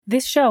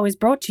This show is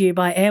brought to you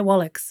by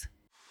Airwallex.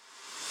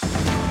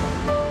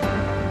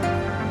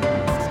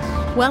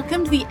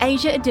 Welcome to the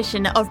Asia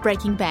edition of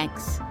Breaking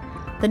Banks,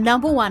 the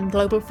 #1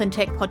 global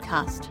fintech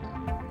podcast.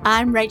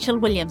 I'm Rachel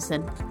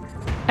Williamson.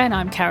 And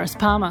I'm Charis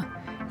Palmer.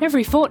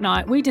 Every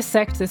fortnight, we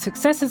dissect the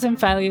successes and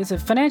failures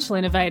of financial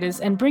innovators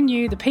and bring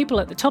you the people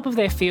at the top of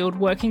their field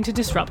working to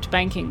disrupt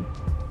banking.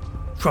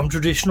 From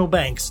traditional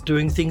banks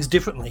doing things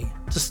differently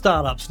to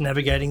startups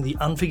navigating the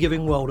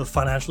unforgiving world of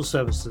financial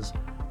services,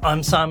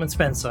 I'm Simon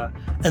Spencer,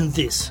 and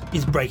this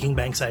is Breaking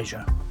Banks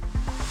Asia.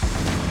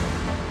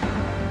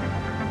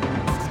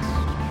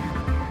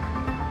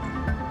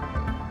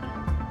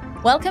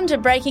 Welcome to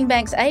Breaking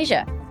Banks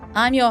Asia.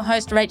 I'm your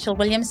host, Rachel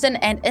Williamson,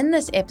 and in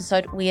this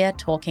episode, we are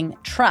talking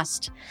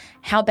trust,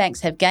 how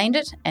banks have gained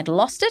it and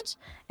lost it,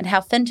 and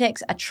how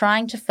fintechs are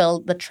trying to fill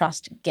the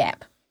trust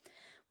gap.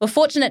 We're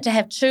fortunate to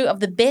have two of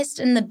the best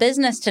in the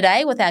business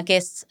today with our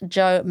guests,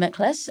 Joe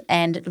Mikleus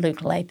and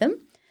Luke Latham.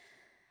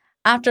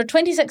 After a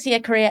 26-year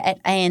career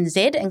at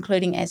ANZ,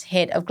 including as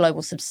head of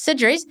global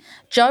subsidiaries,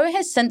 Joe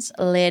has since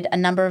led a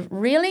number of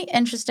really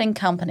interesting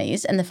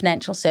companies in the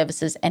financial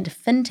services and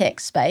fintech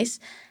space,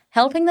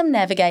 helping them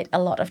navigate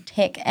a lot of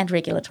tech and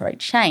regulatory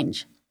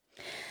change.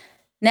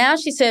 Now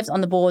she serves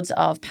on the boards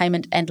of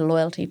payment and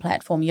loyalty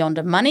platform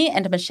Yondr Money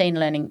and a machine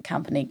learning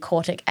company,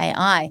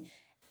 CorticAI,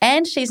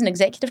 and she's an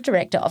executive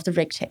director of the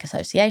RegTech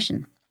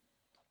Association.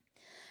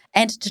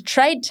 And to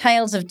trade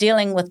tales of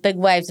dealing with big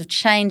waves of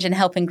change and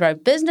helping grow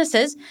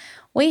businesses,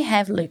 we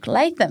have Luke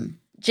Latham,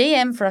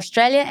 GM for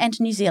Australia and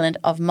New Zealand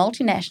of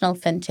multinational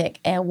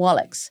fintech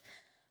Airwallex.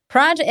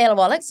 Prior to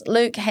Airwallex,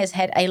 Luke has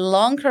had a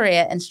long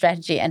career in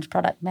strategy and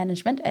product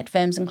management at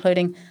firms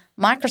including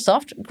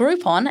Microsoft,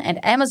 Groupon, and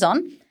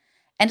Amazon,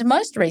 and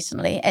most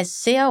recently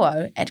as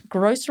COO at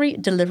grocery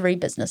delivery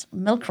business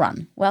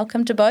Milkrun.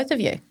 Welcome to both of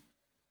you.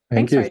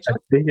 Thanks, you. Rachel.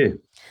 Thank you.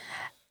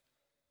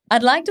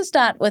 I'd like to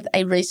start with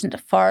a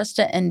recent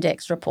Forrester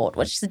Index report,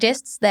 which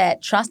suggests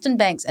that trust in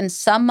banks in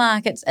some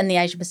markets in the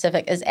Asia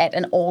Pacific is at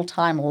an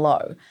all-time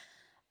low.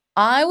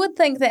 I would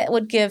think that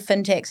would give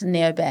fintechs and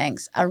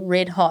neobanks a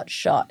red-hot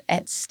shot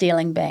at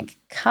stealing bank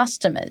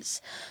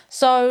customers.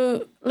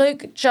 So,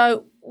 Luke,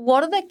 Joe,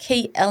 what are the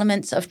key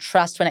elements of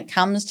trust when it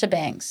comes to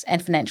banks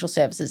and financial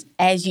services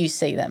as you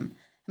see them?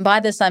 And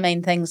by this, I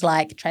mean things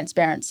like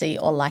transparency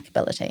or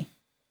likability.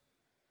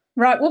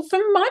 Right. Well,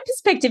 from my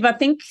perspective, I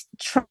think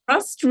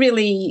trust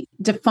really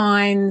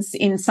defines,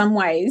 in some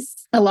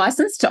ways, a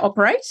license to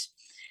operate.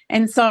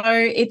 And so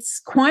it's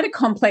quite a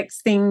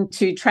complex thing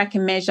to track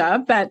and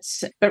measure, but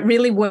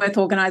really worth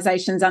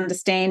organisations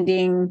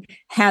understanding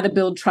how to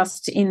build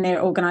trust in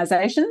their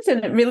organisations.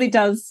 And it really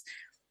does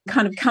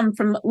kind of come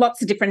from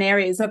lots of different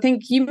areas. I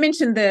think you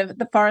mentioned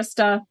the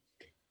Forrester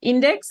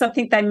Index. I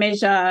think they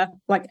measure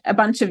like a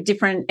bunch of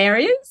different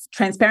areas.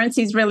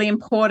 Transparency is really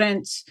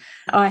important.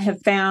 I have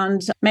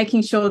found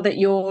making sure that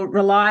you're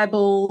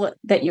reliable,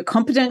 that you're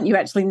competent, you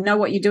actually know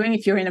what you're doing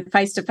if you're in a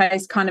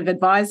face-to-face kind of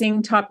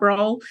advising type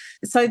role.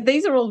 So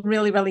these are all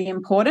really, really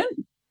important.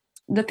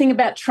 The thing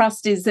about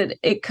trust is that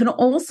it can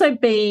also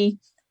be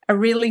a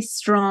really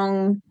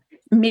strong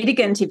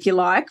mitigant, if you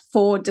like,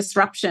 for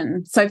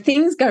disruption. So if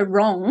things go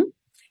wrong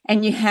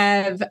and you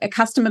have a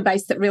customer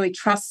base that really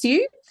trusts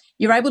you,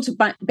 you're able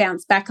to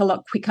bounce back a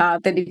lot quicker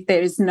than if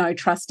there is no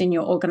trust in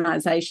your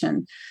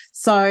organisation.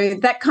 So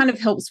that kind of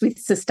helps with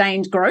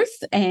sustained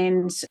growth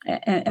and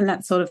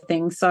that sort of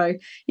thing. So,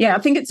 yeah, I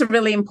think it's a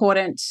really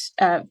important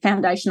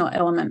foundational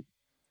element.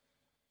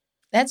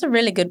 That's a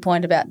really good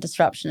point about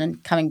disruption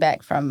and coming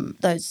back from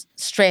those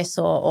stress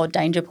or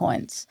danger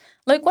points.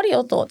 Luke, what are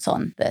your thoughts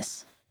on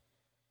this?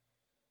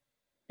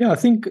 Yeah, I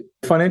think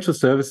financial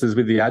services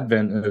with the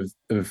advent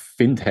of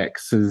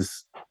fintechs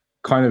has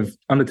kind of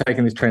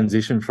undertaken this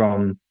transition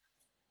from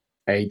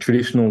a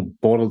traditional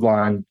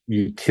borderline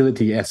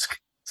utility-esque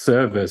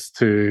service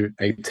to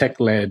a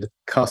tech-led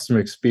customer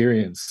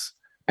experience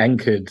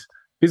anchored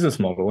business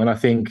model. And I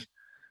think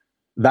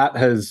that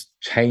has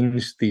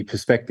changed the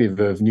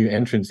perspective of new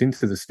entrants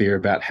into the sphere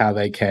about how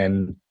they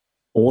can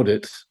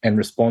audit and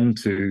respond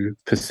to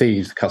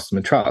perceived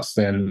customer trust.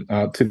 And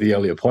to the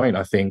earlier point,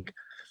 I think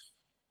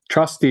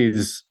trust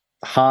is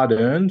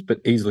hard-earned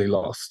but easily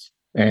lost.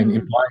 And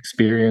in my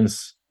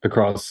experience,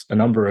 across a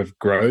number of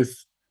growth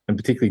and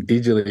particularly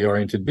digitally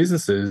oriented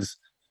businesses,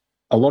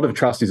 a lot of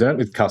trust is earned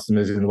with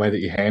customers in the way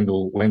that you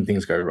handle when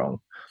things go wrong.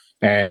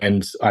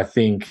 And I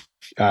think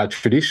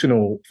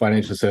traditional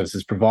financial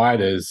services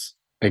providers,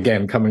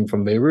 again, coming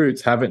from their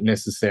roots, haven't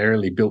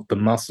necessarily built the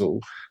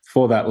muscle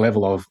for that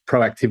level of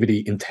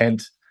proactivity,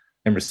 intent,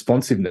 and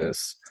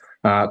responsiveness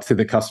to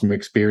the customer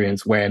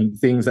experience when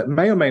things that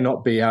may or may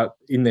not be out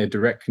in their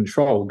direct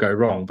control go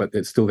wrong, but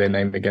it's still their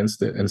name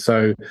against it. And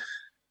so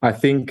I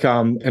think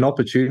an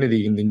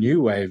opportunity in the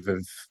new wave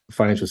of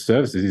financial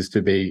services is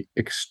to be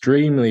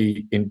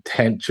extremely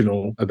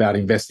intentional about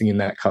investing in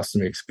that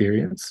customer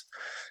experience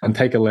and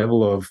take a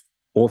level of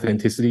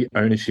authenticity,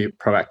 ownership,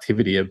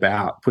 proactivity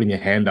about putting your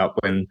hand up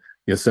when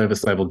your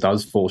service level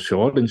does fall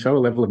short and show a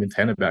level of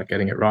intent about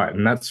getting it right.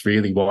 And that's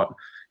really what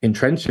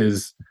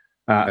entrenches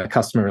a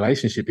customer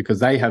relationship, because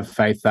they have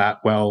faith that,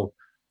 well,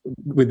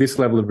 with this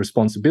level of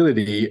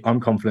responsibility, I'm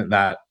confident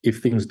that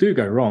if things do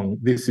go wrong,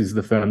 this is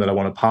the firm that I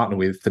want to partner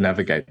with to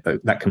navigate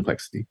that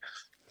complexity.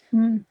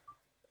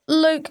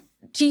 Luke,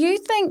 do you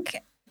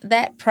think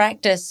that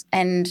practice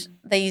and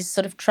these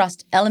sort of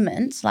trust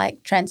elements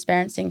like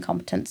transparency and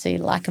competency,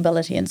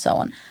 likability and so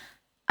on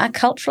are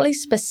culturally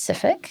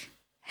specific?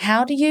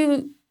 How do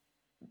you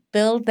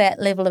build that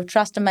level of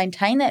trust and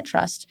maintain that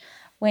trust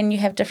when you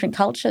have different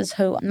cultures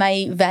who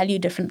may value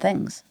different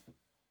things?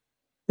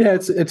 Yeah,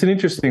 it's an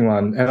interesting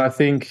one. And I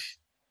think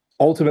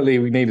ultimately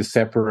we need to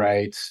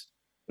separate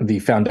the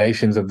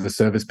foundations of the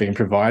service being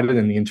provided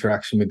and the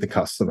interaction with the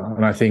customer.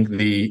 And I think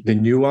the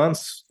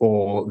nuance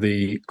or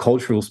the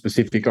cultural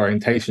specific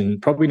orientation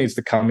probably needs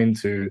to come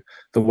into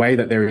the way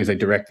that there is a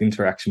direct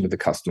interaction with the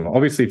customer.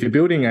 Obviously, if you're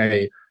building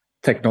a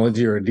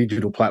technology or a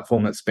digital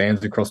platform that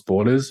spans across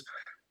borders,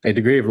 a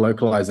degree of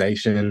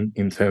localization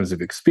in terms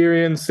of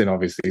experience and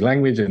obviously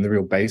language and the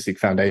real basic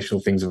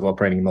foundational things of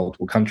operating in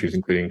multiple countries,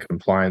 including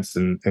compliance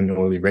and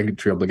all the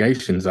regulatory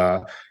obligations,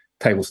 are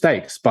table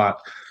stakes. But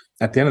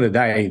at the end of the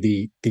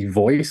day, the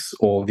voice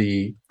or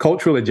the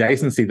cultural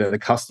adjacency that the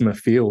customer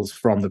feels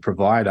from the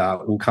provider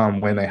will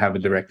come when they have a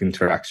direct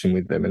interaction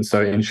with them. And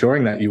so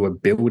ensuring that you are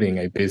building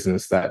a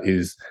business that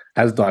is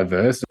as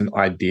diverse and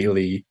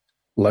ideally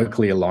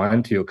locally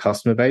aligned to your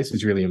customer base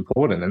is really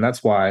important. And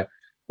that's why,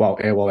 while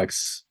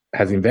Airwallex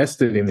has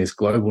invested in this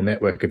global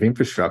network of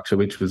infrastructure,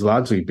 which was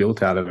largely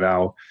built out of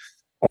our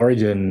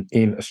origin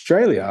in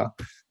Australia,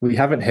 we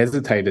haven't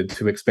hesitated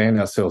to expand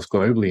ourselves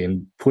globally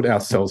and put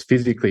ourselves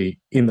physically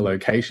in the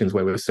locations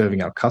where we're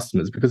serving our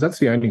customers, because that's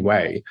the only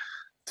way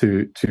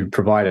to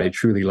provide a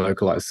truly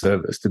localized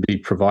service, to be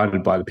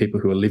provided by the people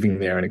who are living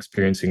there and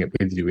experiencing it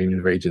with you in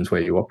the regions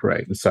where you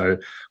operate. And so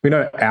we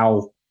know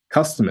our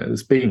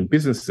customers, being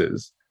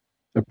businesses,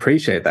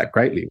 appreciate that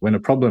greatly. When a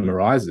problem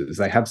arises,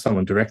 they have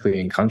someone directly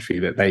in country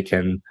that they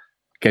can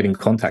get in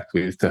contact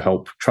with to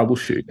help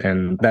troubleshoot.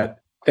 And that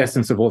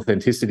essence of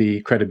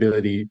authenticity,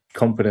 credibility,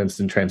 confidence,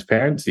 and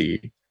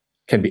transparency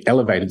can be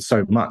elevated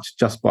so much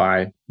just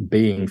by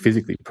being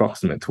physically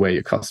proximate to where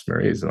your customer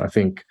is. And I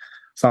think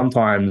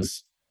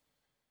sometimes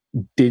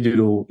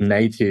digital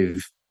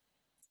native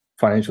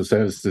financial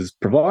services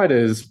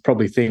providers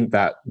probably think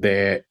that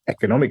their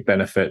economic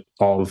benefit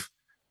of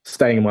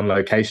staying in one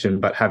location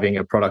but having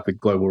a product with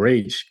global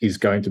reach is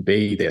going to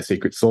be their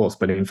secret sauce.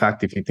 But in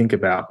fact, if you think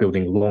about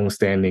building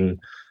long-standing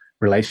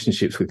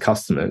relationships with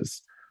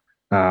customers,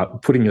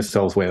 putting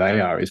yourselves where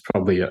they are is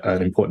probably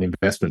an important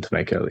investment to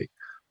make early.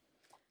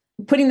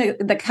 Putting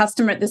the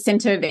customer at the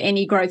centre of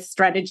any growth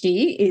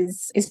strategy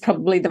is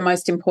probably the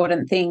most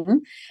important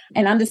thing.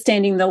 And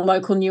understanding the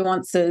local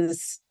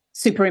nuances,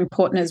 super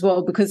important as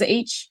well, because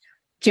each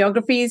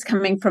geography is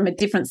coming from a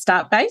different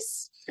start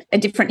base, a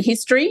different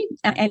history,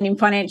 and in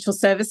financial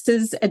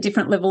services, a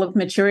different level of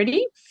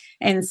maturity.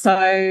 And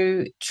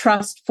so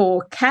trust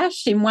for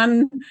cash in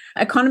one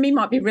economy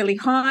might be really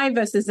high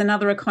versus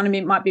another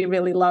economy might be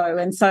really low.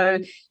 And so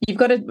you've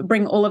got to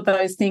bring all of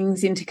those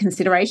things into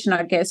consideration,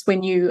 I guess,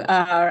 when you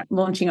are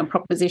launching a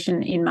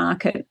proposition in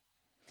market.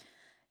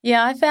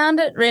 Yeah, I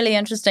found it really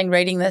interesting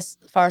reading this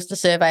Forrester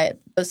survey.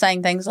 It was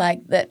saying things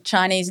like that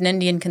Chinese and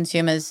Indian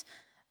consumers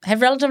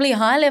have relatively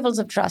high levels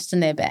of trust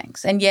in their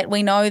banks. And yet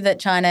we know that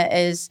China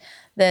is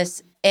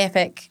this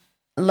epic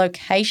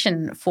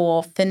location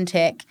for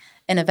fintech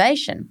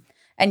innovation.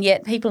 And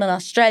yet people in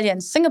Australia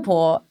and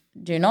Singapore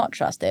do not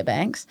trust their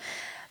banks.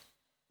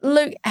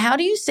 Luke, how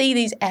do you see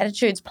these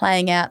attitudes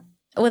playing out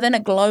within a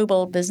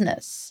global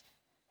business?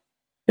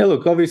 Yeah,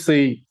 look,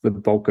 obviously the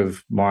bulk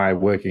of my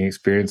working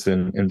experience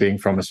and being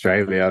from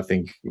Australia, I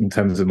think in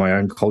terms of my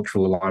own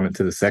cultural alignment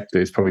to the sector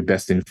is probably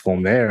best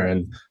informed there.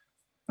 And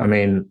I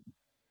mean,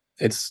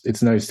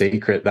 it's no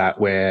secret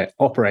that we're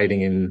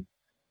operating in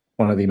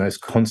one of the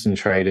most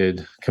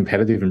concentrated,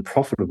 competitive and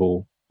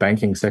profitable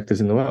banking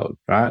sectors in the world,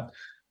 right?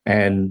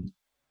 And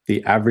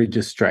the average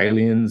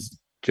Australian's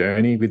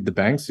journey with the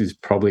banks is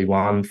probably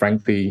one,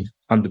 frankly,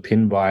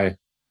 underpinned by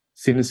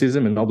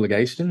cynicism and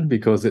obligation,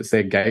 because it's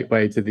their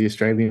gateway to the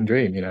Australian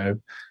dream. You know,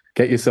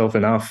 get yourself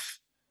enough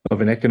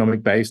of an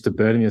economic base to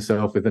burden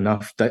yourself with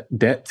enough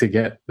debt to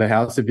get the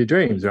house of your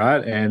dreams,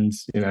 right? And,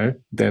 you know,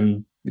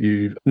 then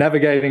you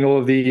navigating all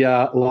of the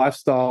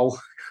lifestyle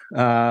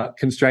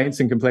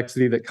constraints and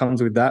complexity that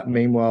comes with that.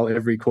 Meanwhile,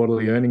 every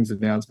quarterly earnings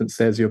announcement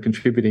says you're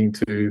contributing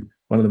to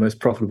one of the most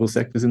profitable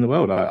sectors in the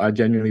world. I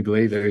genuinely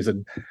believe there is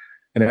an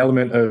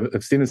element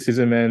of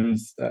cynicism and,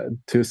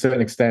 to a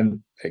certain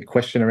extent, a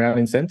question around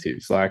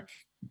incentives. Like,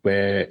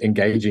 we're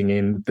engaging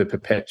in the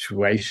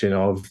perpetuation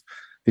of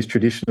this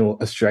traditional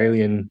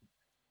Australian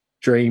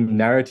dream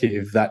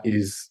narrative that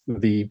is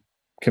the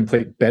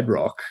complete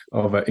bedrock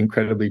of an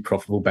incredibly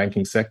profitable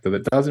banking sector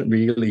that doesn't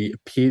really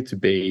appear to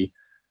be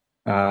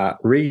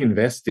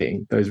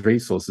reinvesting those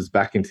resources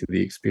back into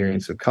the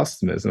experience of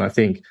customers. And I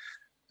think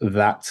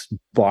that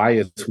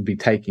bias will be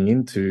taking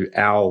into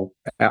our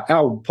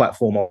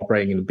platform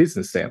operating in a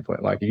business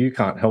standpoint. Like, you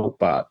can't help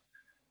but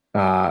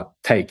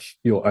take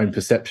your own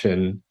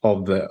perception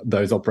of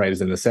those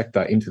operators in the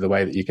sector into the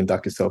way that you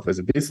conduct yourself as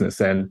a business.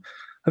 And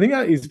I think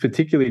that is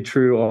particularly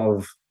true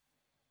of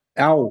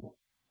our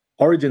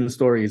origin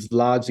story is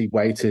largely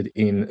weighted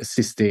in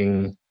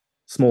assisting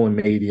small and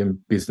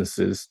medium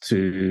businesses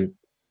to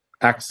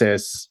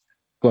access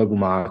global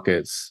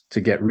markets, to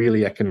get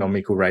really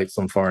economical rates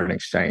on foreign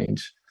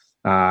exchange,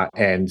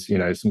 and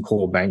some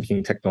core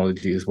banking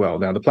technology as well.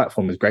 Now, the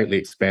platform has greatly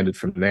expanded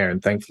from there,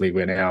 and thankfully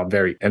we're now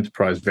very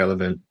enterprise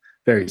relevant,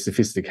 very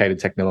sophisticated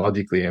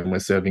technologically, and we're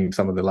serving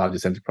some of the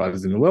largest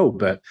enterprises in the world.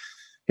 But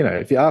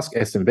if you ask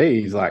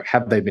SMBs, like,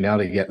 have they been able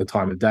to get the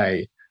time of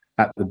day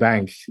at the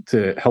bank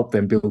to help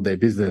them build their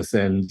business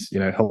and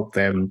help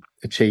them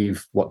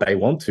achieve what they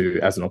want to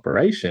as an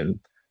operation,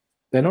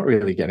 they're not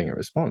really getting a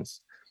response.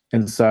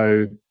 And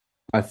so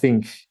I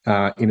think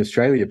in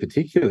Australia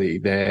particularly,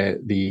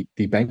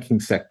 the banking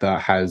sector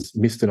has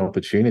missed an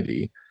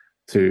opportunity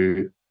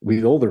to,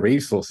 with all the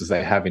resources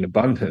they have in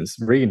abundance,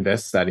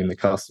 reinvest that in the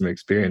customer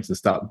experience and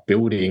start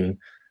building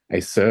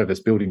a service,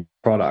 building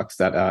products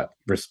that are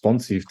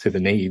responsive to the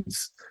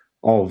needs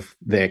of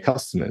their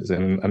customers.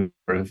 And in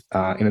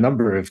a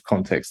number of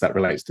contexts, that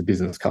relates to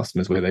business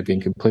customers where they've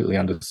been completely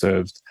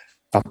underserved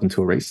up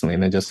until recently,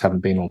 and there just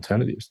haven't been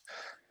alternatives.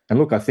 And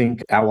look, I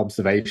think our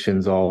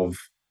observations of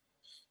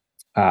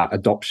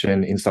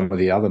adoption in some of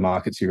the other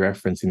markets you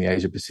referenced in the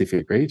Asia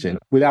Pacific region,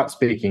 without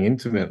speaking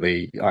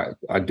intimately,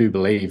 I do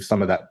believe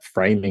some of that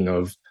framing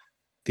of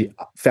the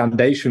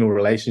foundational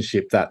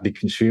relationship that the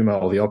consumer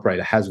or the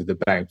operator has with the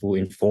bank will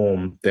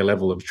inform their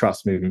level of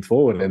trust moving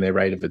forward and their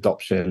rate of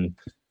adoption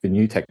for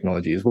new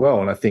technology as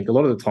well. And I think a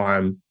lot of the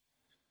time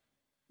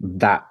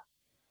that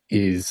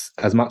is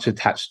as much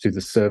attached to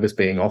the service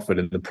being offered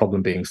and the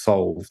problem being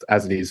solved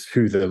as it is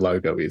who the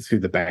logo is, who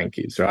the bank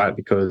is, right?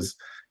 Because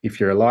if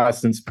you're a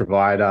licensed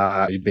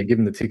provider, you've been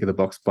given the tick of the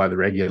box by the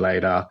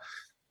regulator,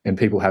 and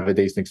people have a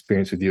decent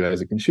experience with you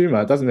as a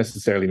consumer, it doesn't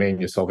necessarily mean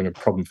you're solving a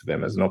problem for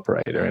them as an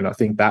operator. And I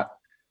think that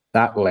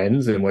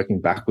lens and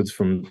working backwards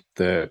from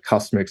the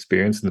customer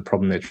experience and the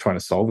problem they're trying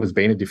to solve has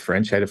been a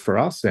differentiator for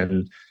us.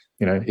 And,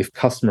 if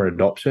customer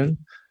adoption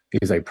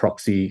is a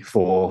proxy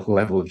for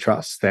level of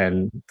trust,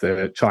 then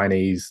the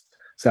Chinese,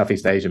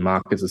 Southeast Asian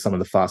markets are some of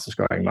the fastest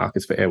growing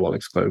markets for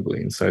Airwallex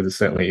globally. And so there's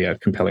certainly a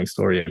compelling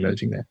story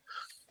emerging there.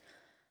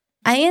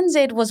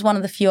 ANZ was one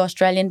of the few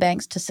Australian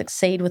banks to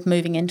succeed with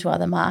moving into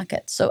other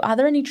markets. So are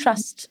there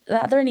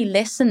any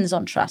lessons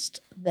on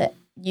trust that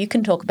you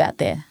can talk about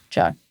there,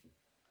 Joe?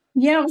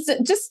 Yeah, I was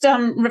just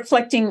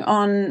reflecting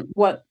on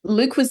what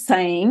Luke was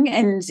saying,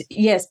 and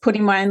yes,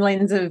 putting my own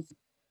lens of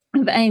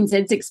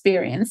ANZ's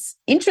experience.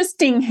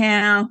 Interesting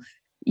how,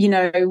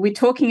 we're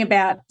talking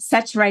about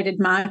saturated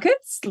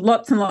markets,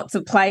 lots and lots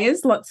of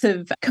players, lots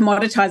of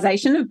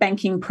commoditization of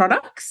banking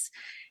products,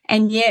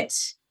 and yet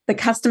the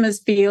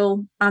customers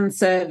feel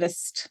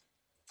unserviced.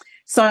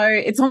 So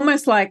it's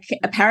almost like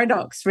a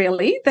paradox,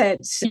 really, that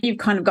you've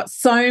kind of got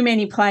so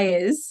many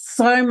players,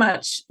 so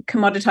much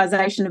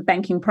commoditization of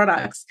banking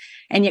products,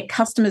 and yet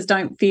customers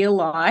don't feel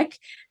like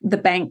the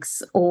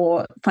banks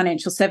or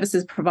financial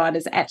services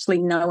providers actually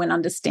know and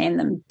understand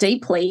them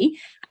deeply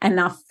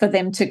enough for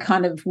them to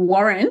kind of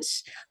warrant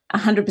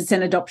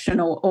 100%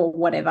 adoption or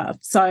whatever.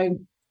 So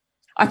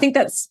I think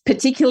that's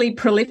particularly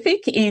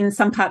prolific in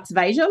some parts of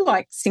Asia,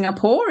 like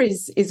Singapore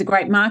is a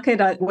great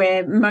market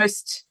where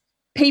most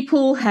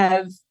people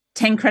have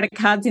 10 credit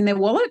cards in their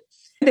wallet.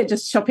 They're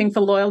just shopping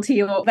for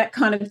loyalty or that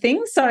kind of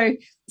thing. So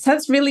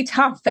it's really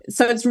tough.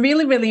 So it's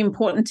really, really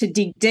important to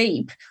dig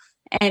deep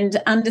and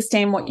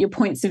understand what your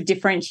points of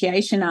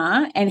differentiation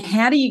are and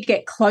how do you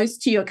get close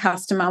to your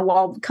customer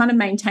while kind of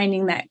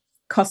maintaining that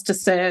cost to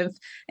serve,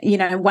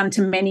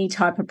 one-to-many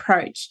type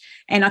approach.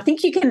 And I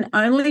think you can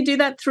only do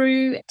that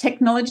through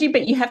technology,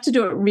 but you have to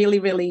do it really,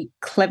 really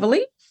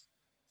cleverly.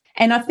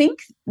 And I think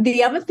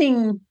the other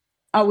thing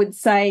I would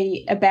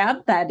say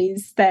about that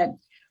is that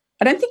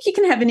I don't think you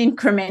can have an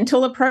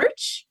incremental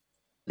approach.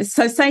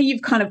 So say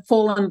you've kind of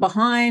fallen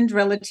behind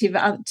relative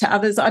to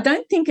others. I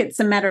don't think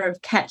it's a matter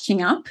of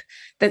catching up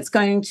that's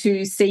going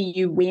to see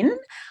you win.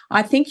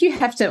 I think you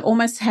have to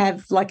almost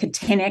have like a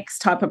 10x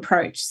type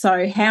approach.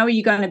 So how are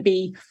you going to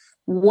be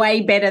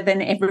way better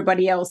than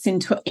everybody else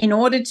in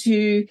order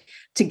to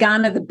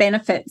garner the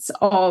benefits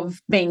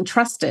of being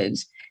trusted?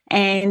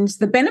 And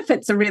the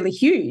benefits are really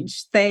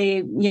huge.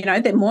 They're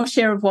more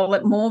share of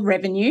wallet, more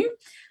revenue.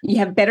 You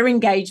have better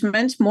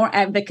engagement, more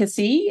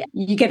advocacy.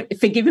 You get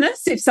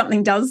forgiveness if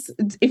something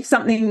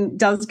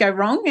does go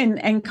wrong,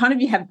 and kind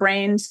of you have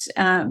brand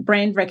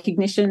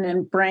recognition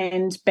and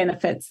brand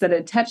benefits that are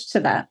attached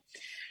to that.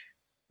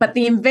 But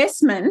the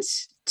investment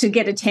to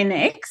get a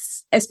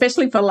 10x,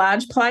 especially for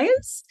large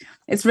players,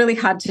 it's really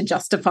hard to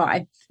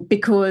justify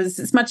because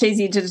it's much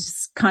easier to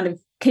just kind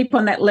of keep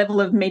on that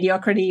level of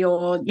mediocrity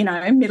or,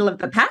 middle of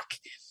the pack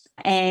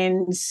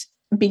and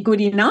be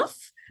good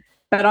enough.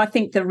 But I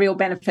think the real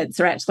benefits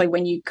are actually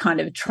when you kind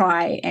of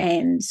try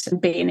and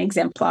be an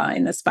exemplar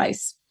in the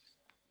space.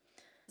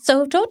 So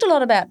we've talked a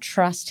lot about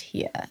trust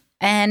here.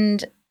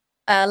 And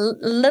a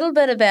little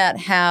bit about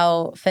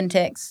how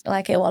fintechs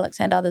like Airwallex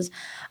and others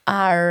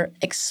are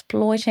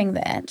exploiting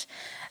that.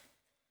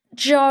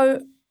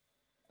 Jo,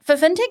 for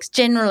fintechs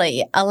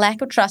generally, a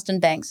lack of trust in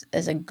banks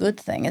is a good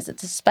thing, as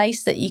it's a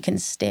space that you can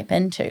step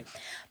into.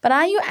 But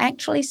are you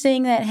actually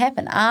seeing that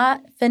happen? Are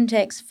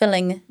fintechs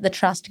filling the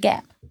trust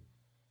gap?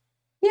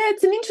 Yeah,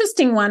 it's an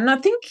interesting one. I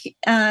think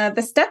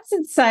the stats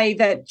would say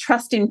that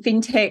trust in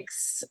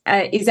fintechs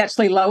is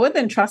actually lower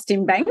than trust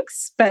in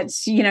banks, but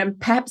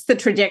perhaps the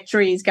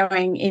trajectory is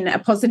going in a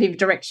positive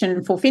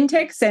direction for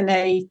fintechs and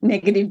a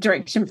negative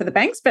direction for the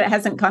banks, but it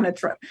hasn't kind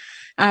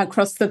of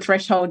crossed the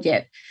threshold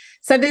yet.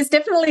 So there's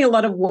definitely a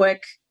lot of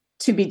work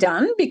to be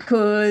done,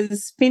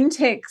 because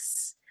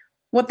fintechs,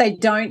 what they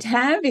don't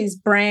have is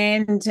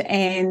brand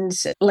and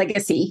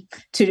legacy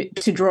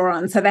to draw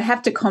on. So they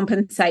have to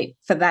compensate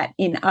for that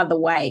in other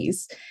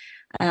ways.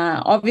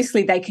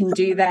 Obviously, they can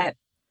do that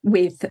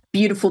with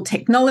beautiful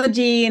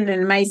technology and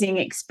an amazing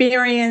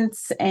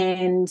experience.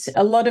 And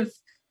a lot of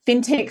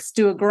fintechs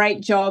do a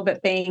great job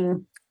at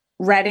being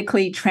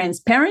radically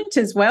transparent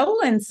as well.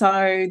 And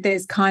so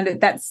there's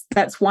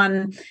that's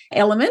one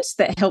element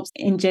that helps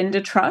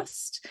engender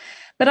trust.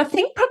 But I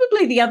think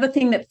probably the other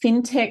thing that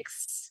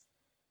fintechs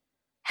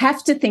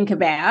have to think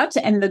about,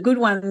 and the good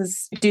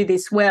ones do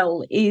this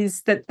well,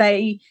 is that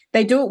they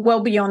do it well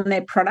beyond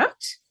their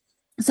product.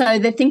 So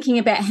they're thinking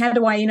about, how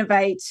do I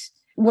innovate?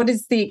 What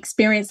is the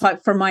experience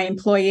like for my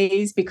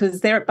employees?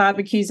 Because they're at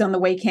barbecues on the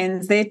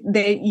weekends.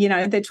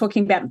 They're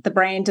talking about the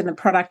brand and the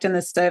product and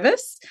the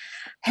service.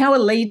 How are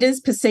leaders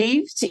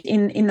perceived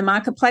in the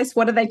marketplace?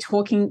 What are they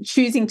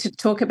choosing to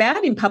talk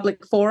about in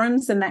public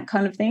forums and that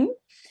kind of thing?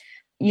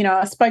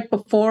 I spoke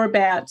before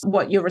about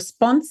what your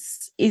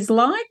response is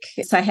like,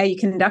 so how you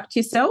conduct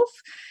yourself.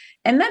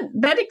 And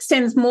that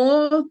extends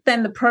more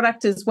than the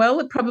product as well.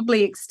 It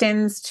probably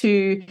extends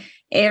to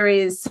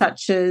areas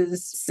such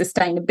as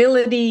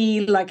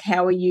sustainability, like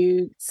how are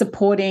you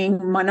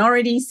supporting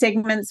minority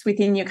segments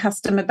within your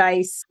customer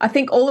base. I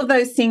think all of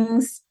those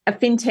things a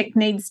fintech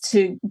needs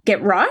to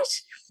get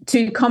right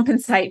to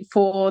compensate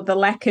for the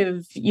lack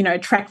of,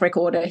 track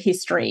record or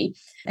history,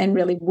 and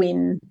really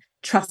win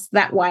trust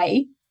that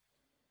way.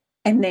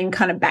 And then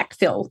kind of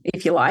backfill,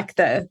 if you like,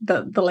 the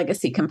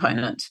legacy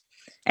component.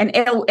 And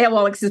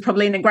Airwallex is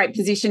probably in a great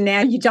position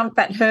now. You jump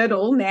that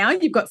hurdle now.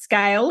 You've got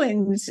scale,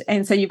 and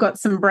so you've got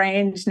some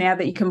brand now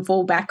that you can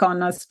fall back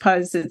on. I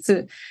suppose it's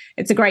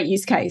a great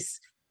use case.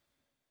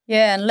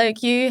 Yeah, and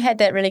Luke, you had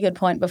that really good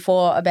point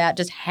before about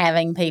just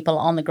having people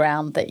on the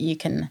ground that you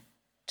can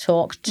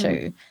talk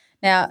to.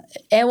 Now,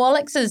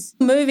 Airwallex is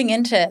moving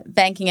into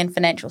banking and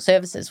financial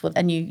services with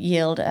a new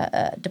yield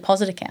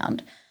deposit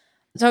account.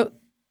 So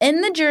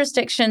in the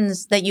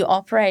jurisdictions that you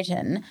operate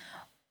in,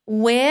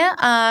 where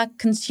are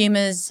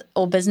consumers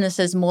or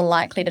businesses more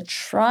likely to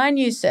try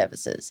new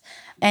services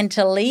and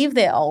to leave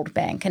their old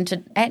bank and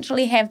to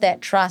actually have that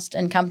trust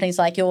in companies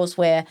like yours,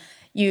 where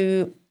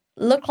you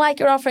look like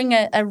you're offering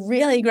a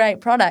really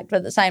great product, but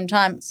at the same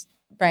time it's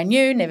brand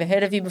new, never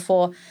heard of you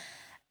before?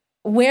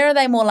 Where are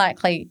they more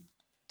likely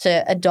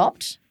to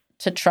adopt,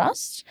 to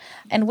trust?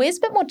 And where's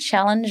a bit more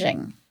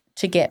challenging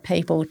to get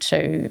people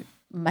to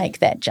make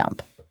that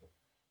jump?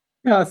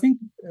 Yeah, I think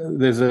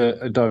there's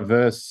a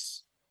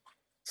diverse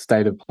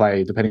state of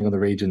play depending on the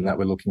region that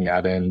we're looking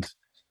at. And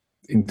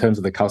in terms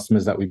of the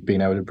customers that we've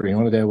been able to bring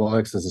on at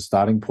Airwallex as a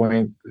starting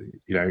point,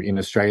 in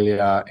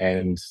Australia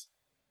and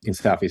in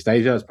Southeast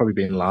Asia, it's probably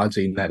been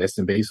largely in that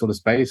SMB sort of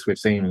space. We've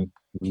seen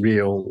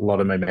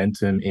lot of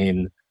momentum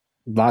in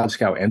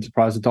large-scale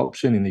enterprise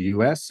adoption in the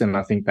US. And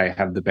I think they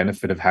have the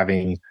benefit of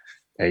having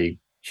a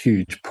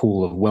huge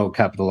pool of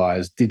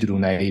well-capitalized digital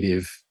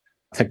native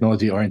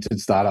technology-oriented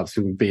startups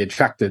who would be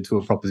attracted to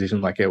a proposition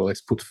like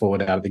Airwallex put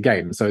forward out of the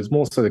gate. And so it's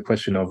more so the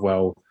question of,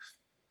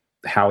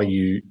 how are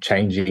you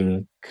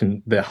changing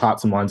the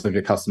hearts and minds of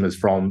your customers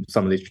from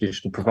some of these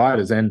traditional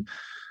providers? And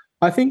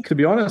I think, to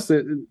be honest,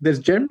 there's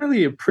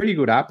generally a pretty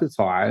good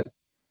appetite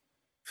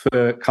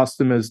for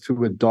customers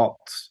to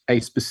adopt a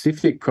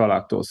specific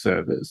product or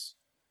service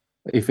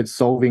if it's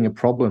solving a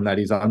problem that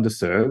is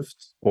underserved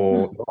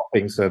or not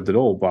being served at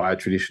all by a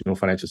traditional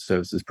financial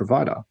services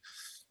provider.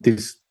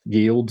 This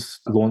yield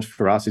launch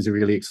for us is a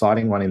really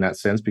exciting one in that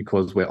sense,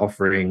 because we're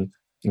offering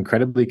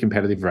incredibly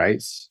competitive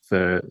rates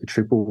for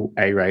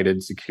AAA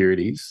rated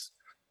securities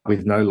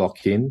with no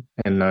lock-in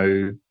and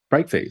no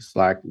break fees.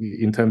 Like,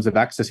 in terms of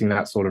accessing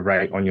that sort of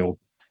rate on your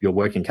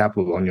working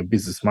capital, on your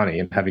business money,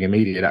 and having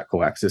immediate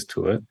at-call access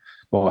to it,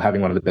 while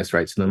having one of the best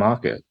rates in the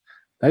market,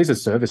 that is a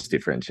service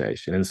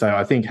differentiation. And so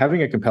I think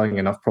having a compelling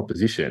enough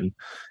proposition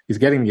is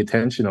getting the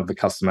attention of the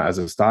customer as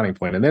a starting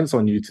point, and then it's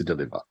on you to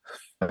deliver.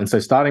 And so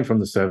starting from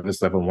the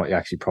service level and what you're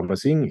actually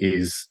promising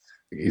is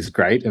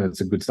great, and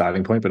it's a good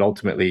starting point. But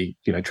ultimately,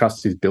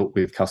 trust is built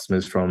with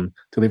customers from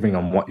delivering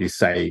on what you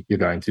say you're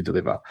going to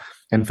deliver.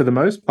 And for the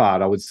most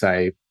part, I would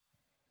say,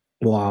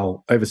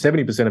 while over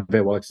 70% of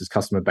Airwallex's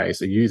customer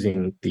base are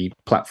using the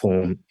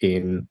platform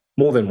in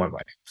more than one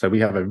way. So we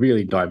have a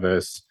really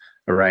diverse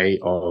array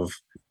of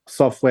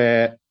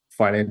software,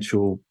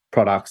 financial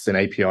products and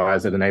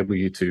APIs that enable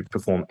you to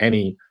perform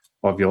any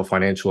of your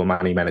financial or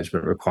money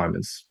management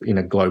requirements in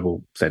a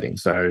global setting.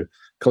 So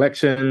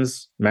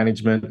collections,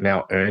 management,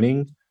 now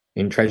earning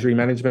in treasury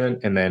management,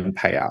 and then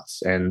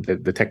payouts, and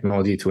the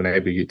technology to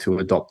enable you to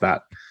adopt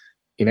that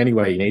in any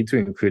way you need to,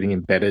 including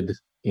embedded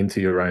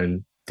into your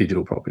own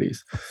digital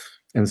properties.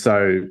 And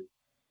so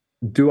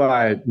do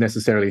I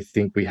necessarily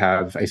think we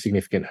have a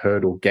significant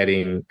hurdle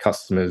getting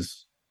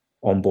customers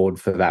on board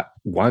for that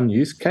one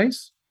use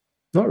case?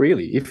 Not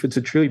really. If it's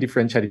a truly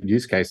differentiated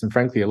use case, and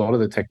frankly, a lot of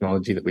the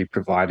technology that we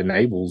provide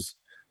enables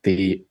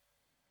the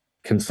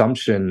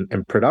consumption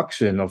and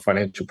production of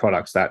financial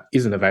products that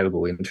isn't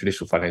available in a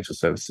traditional financial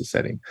services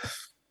setting.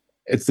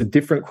 It's a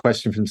different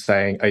question from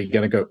saying, are you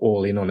going to go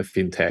all in on a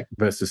fintech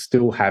versus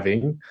still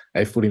having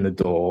a foot in the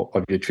door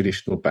of your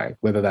traditional bank,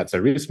 whether that's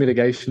a risk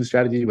mitigation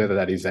strategy, whether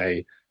that is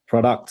a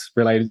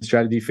product-related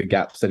strategy for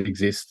gaps that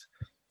exist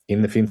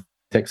in the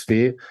fintech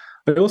sphere.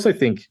 But I also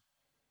think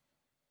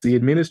the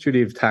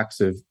administrative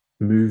tax of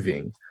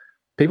moving,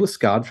 people are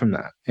scarred from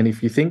that. And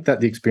if you think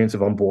that the experience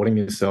of onboarding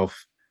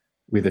yourself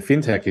with a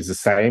fintech is the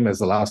same as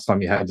the last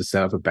time you had to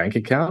set up a bank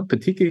account,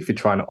 particularly if you're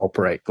trying to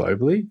operate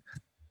globally,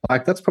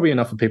 like that's probably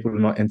enough for people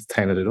to not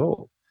entertain it at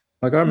all.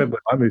 Like I remember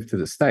when I moved to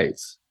the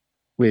States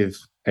with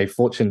a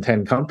Fortune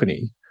 10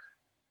 company,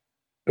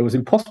 it was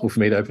impossible for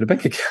me to open a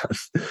bank account.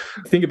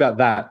 Think about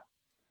that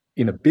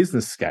in a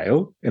business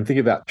scale and think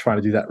about trying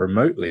to do that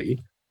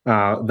remotely.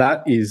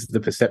 That is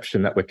the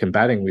perception that we're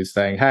combating with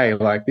saying, hey,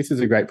 like this is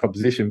a great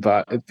proposition,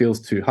 but it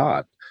feels too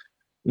hard.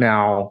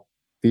 Now,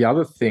 the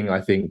other thing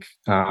I think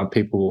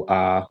people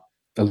are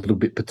a little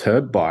bit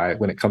perturbed by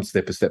when it comes to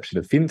their perception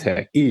of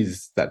fintech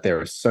is that there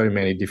are so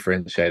many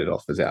differentiated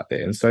offers out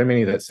there and so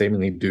many that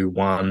seemingly do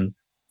one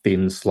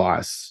thin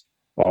slice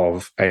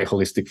of a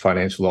holistic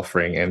financial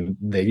offering. And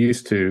they're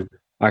used to,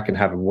 I can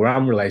have a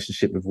one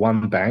relationship with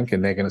one bank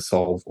and they're going to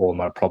solve all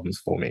my problems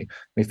for me. And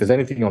if there's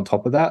anything on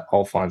top of that,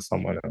 I'll find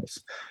someone else.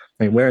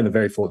 I mean, we're in the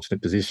very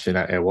fortunate position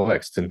at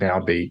Airwallex to now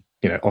be,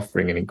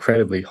 offering an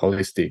incredibly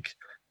holistic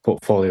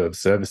portfolio of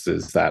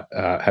services that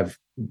have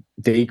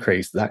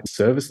decreased that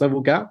service level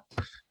gap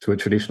to a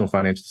traditional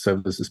financial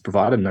services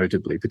provider,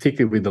 notably,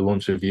 particularly with the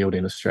launch of Yield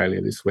in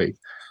Australia this week.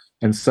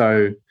 And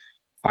so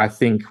I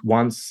think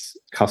once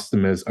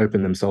customers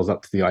open themselves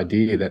up to the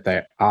idea that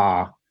they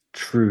are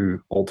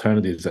true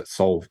alternatives that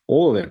solve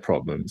all of their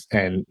problems,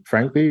 and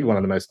frankly, one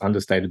of the most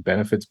understated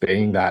benefits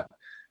being that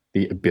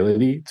the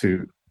ability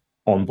to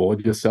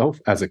onboard yourself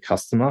as a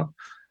customer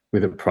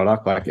with a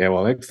product like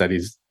Airwallex that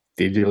is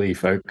digitally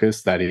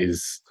focused, that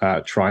is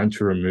trying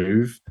to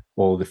remove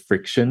all the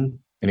friction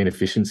and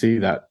inefficiency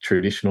that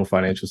traditional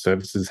financial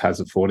services has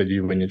afforded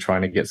you when you're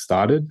trying to get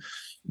started,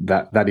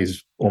 that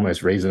is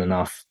almost reason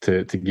enough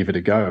to give it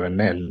a go. And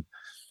then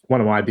one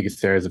of my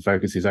biggest areas of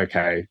focus is,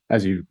 okay,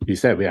 as you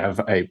said, we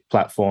have a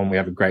platform, we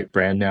have a great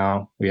brand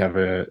now, we have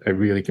a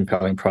really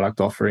compelling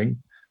product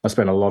offering. I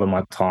spend a lot of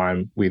my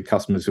time with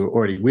customers who are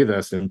already with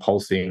us and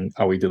pulsing,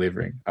 are we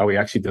delivering? Are we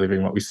actually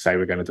delivering what we say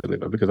we're going to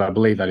deliver? Because I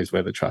believe that is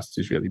where the trust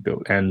is really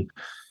built. And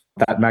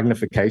that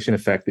magnification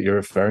effect that you're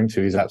referring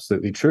to is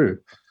absolutely true.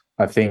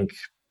 I think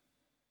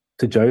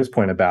to Joe's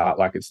point about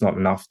like it's not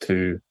enough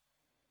to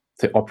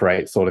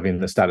operate sort of in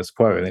the status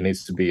quo, and there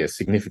needs to be a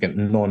significant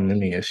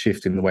non-linear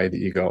shift in the way that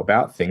you go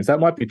about things.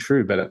 That might be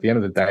true, but at the end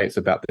of the day, it's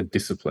about the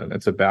discipline.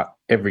 It's about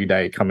every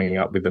day coming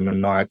up with a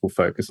maniacal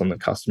focus on the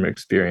customer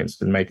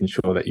experience and making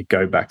sure that you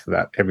go back to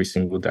that every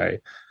single day.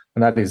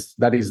 And that is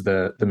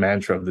the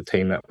mantra of the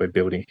team that we're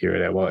building here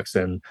at Airwallex.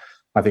 And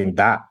I think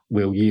that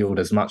will yield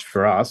as much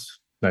for us,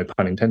 no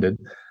pun intended,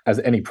 as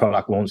any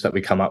product launch that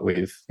we come up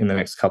with in the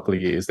next couple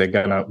of years. They're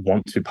going to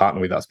want to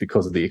partner with us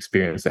because of the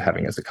experience they're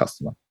having as a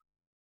customer.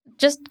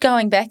 Just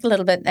going back a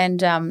little bit and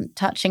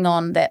touching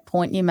on that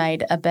point you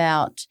made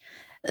about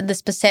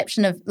this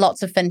perception of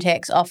lots of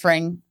fintechs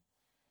offering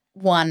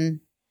one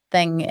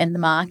thing in the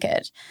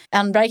market.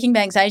 On Breaking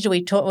Banks Asia,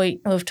 we've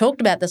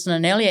talked about this in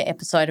an earlier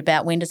episode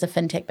about when does a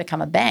fintech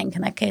become a bank?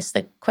 And I guess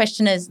the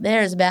question is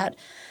about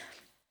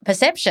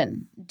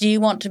perception. Do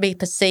you want to be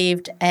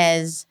perceived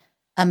as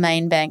a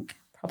main bank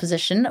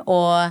proposition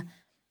or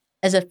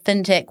as a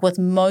fintech with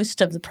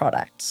most of the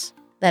products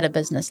that a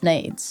business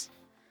needs?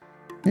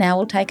 Now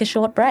we'll take a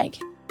short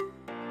break.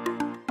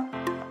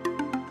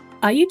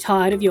 Are you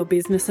tired of your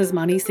business's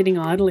money sitting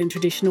idle in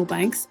traditional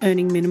banks,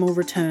 earning minimal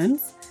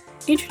returns?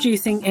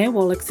 Introducing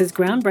Airwallex's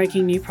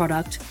groundbreaking new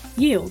product,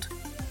 Yield.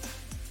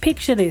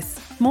 Picture this,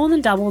 more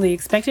than double the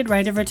expected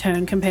rate of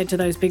return compared to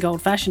those big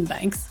old-fashioned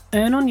banks.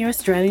 Earn on your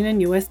Australian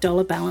and US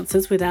dollar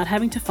balances without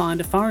having to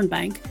find a foreign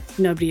bank,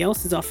 nobody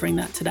else is offering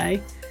that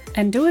today,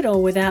 and do it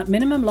all without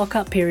minimum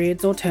lock-up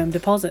periods or term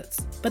deposits.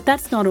 But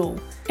that's not all.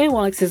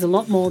 Airwallex is a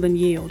lot more than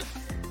Yield.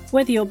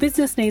 Whether your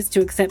business needs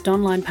to accept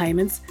online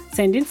payments,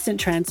 send instant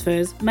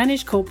transfers,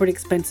 manage corporate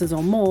expenses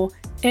or more,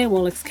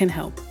 Airwallex can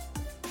help.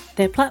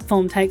 Their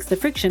platform takes the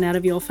friction out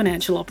of your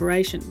financial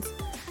operations.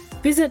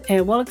 Visit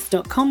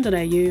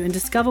airwallex.com.au and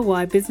discover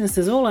why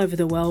businesses all over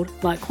the world,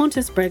 like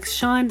Qantas, Brex,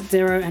 Shine,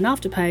 Xero and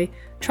Afterpay,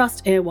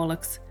 trust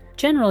Airwallex.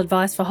 General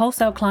advice for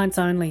wholesale clients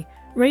only.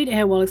 Read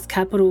Airwallex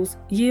Capital's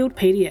Yield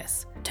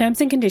PDS.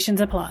 Terms and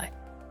conditions apply.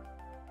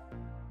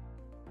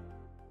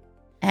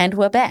 And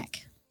we're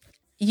back.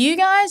 You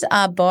guys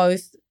are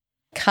both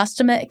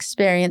customer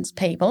experience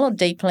people or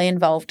deeply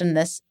involved in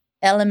this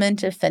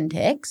element of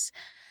fintechs.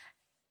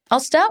 I'll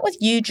start with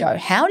you, Joe.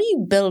 How do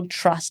you build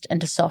trust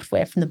into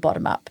software from the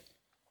bottom up?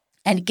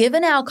 And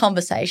given our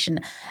conversation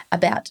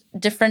about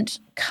different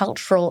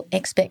cultural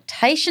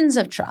expectations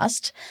of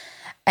trust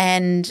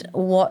and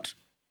what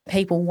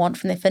people want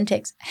from their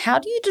fintechs, how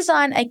do you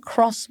design a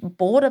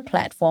cross-border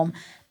platform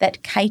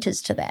that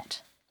caters to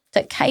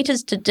that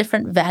caters to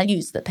different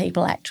values that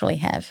people actually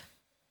have?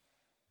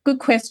 Good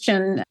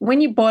question.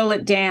 When you boil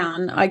it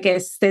down, I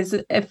guess there's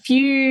a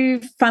few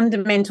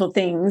fundamental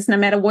things, no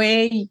matter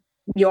where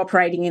you're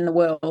operating in the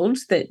world,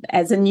 that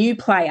as a new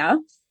player,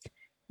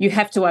 you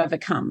have to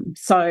overcome.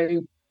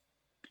 So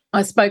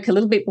I spoke a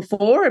little bit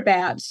before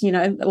about,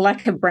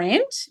 lack of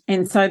brand.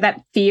 And so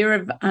that fear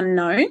of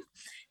unknown.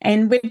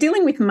 And we're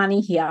dealing with money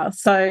here.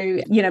 So,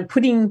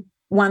 putting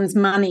one's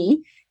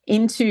money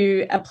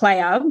into a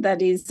player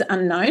that is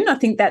unknown, I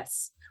think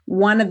that's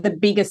one of the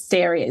biggest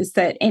areas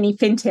that any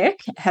fintech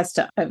has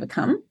to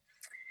overcome.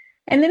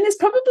 And then there's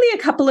probably a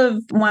couple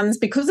of ones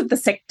because of the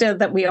sector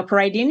that we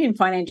operate in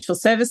financial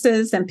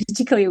services, and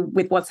particularly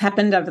with what's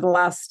happened over the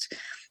last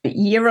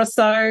year or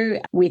so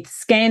with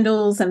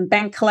scandals and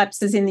bank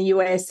collapses in the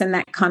US and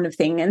that kind of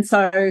thing. And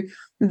so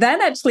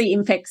that actually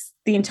infects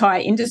the entire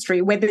industry,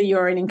 whether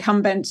you're an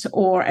incumbent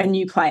or a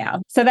new player.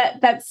 So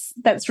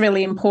that's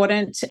really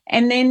important.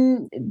 And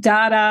then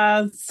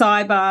data,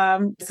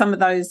 cyber, some of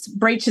those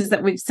breaches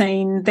that we've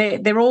seen,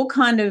 they're all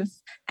kind of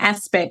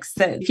aspects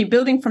that if you're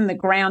building from the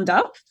ground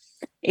up,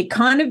 it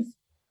kind of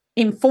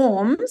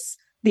informs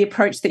the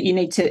approach that you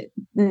need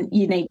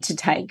to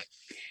take.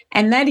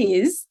 And that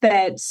is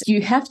that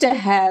you have to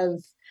have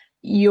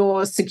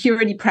your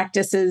security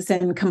practices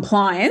and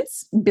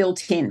compliance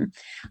built in.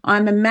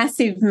 I'm a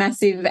massive,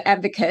 massive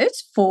advocate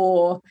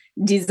for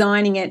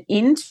designing it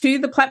into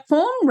the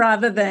platform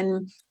rather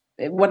than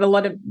what a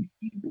lot of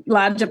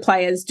larger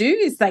players do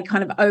is they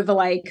kind of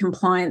overlay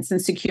compliance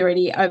and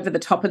security over the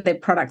top of their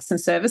products and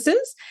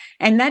services.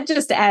 And that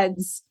just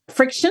adds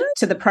friction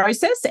to the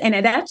process, and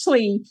it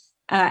actually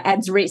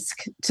adds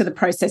risk to the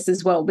process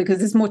as well, because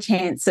there's more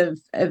chance of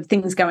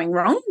things going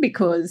wrong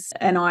because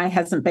an I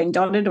hasn't been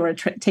dotted or a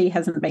T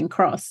hasn't been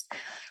crossed.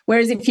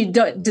 Whereas if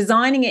you're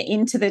designing it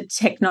into the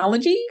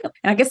technology,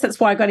 and I guess that's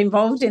why I got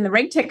involved in the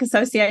RegTech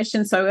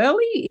Association so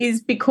early, is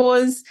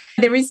because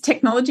there is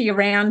technology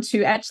around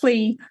to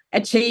actually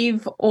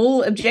achieve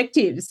all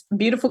objectives,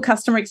 beautiful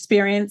customer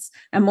experience,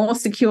 a more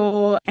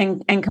secure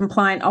and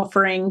compliant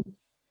offering,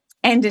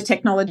 and a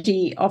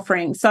technology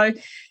offering.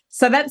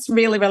 So that's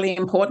really, really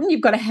important.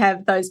 You've got to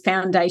have those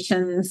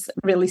foundations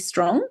really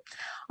strong.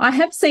 I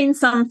have seen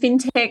some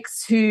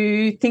fintechs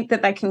who think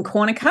that they can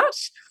corner cut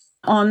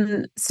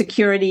on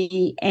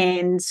security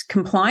and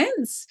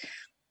compliance.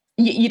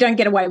 You don't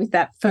get away with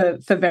that for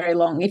very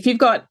long. If you've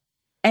got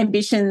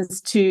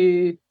ambitions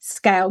to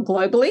scale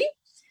globally,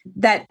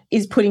 that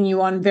is putting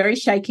you on very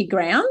shaky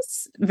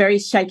grounds, very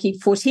shaky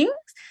footing,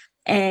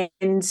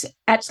 and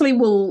actually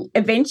will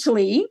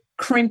eventually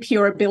crimp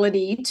your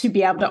ability to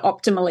be able to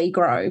optimally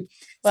grow.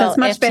 Well, so it's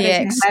much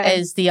FTX better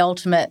is the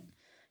ultimate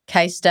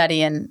case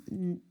study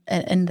in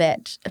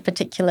that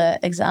particular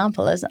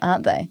example,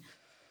 aren't they?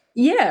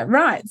 Yeah,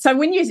 right. So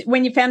when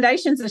your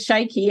foundations are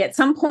shaky, at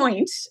some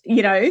point,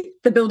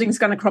 the building's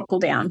going to crumble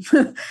down.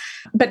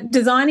 But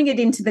designing it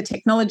into the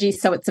technology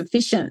so it's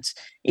efficient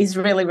is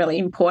really, really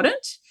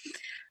important.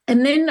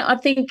 And then I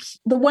think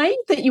the way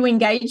that you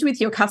engage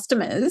with your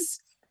customers,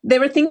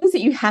 there are things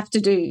that you have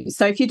to do.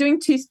 So if you're doing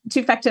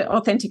two-factor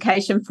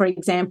authentication, for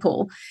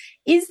example,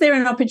 is there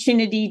an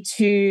opportunity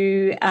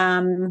to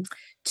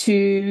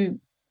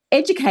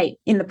educate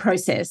in the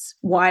process?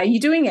 Why are you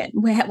doing it?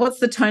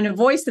 What's the tone of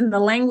voice and the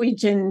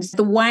language and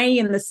the way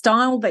and the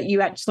style that you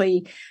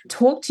actually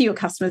talk to your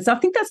customers? I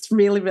think that's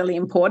really, really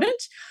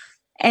important.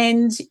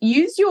 And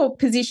use your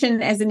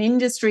position as an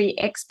industry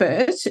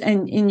expert,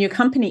 and your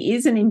company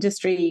is an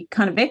industry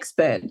kind of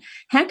expert.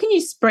 How can you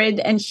spread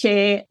and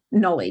share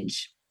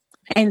knowledge?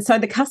 And so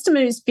the customer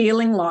is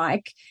feeling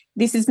like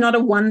this is not a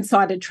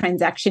one-sided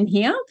transaction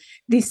here.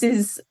 This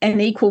is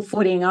an equal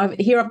footing. I've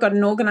got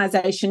an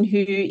organisation who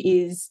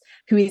is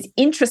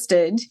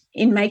interested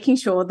in making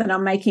sure that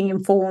I'm making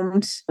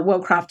informed,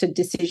 well-crafted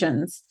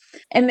decisions.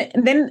 And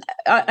then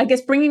I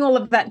guess bringing all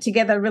of that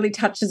together really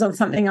touches on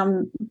something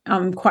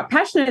I'm quite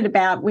passionate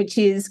about, which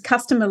is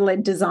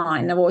customer-led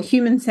design or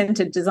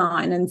human-centred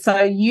design. And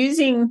so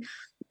using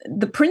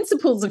the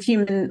principles of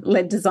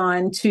human-led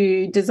design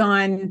to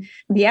design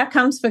the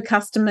outcomes for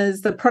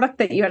customers, the product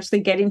that you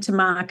actually get into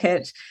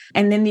market,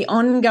 and then the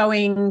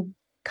ongoing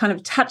kind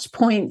of touch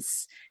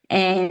points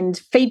and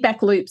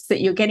feedback loops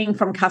that you're getting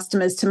from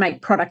customers to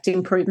make product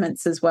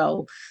improvements as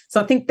well. So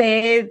I think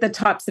they're the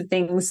types of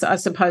things, I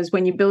suppose,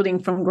 when you're building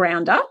from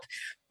ground up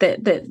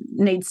that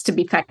needs to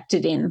be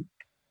factored in.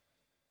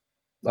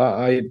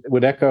 I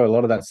would echo a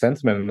lot of that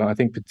sentiment, and I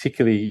think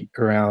particularly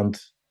around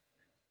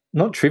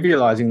not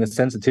trivializing the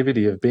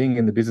sensitivity of being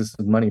in the business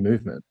of money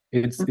movement.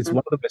 It's one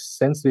of the most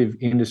sensitive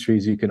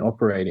industries you can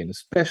operate in,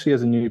 especially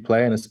as a new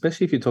player, and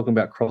especially if you're talking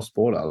about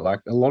cross-border. Like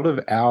a lot of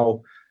our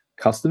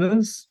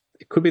customers,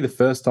 it could be the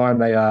first time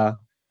they are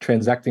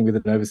transacting with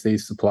an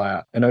overseas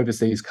supplier, an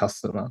overseas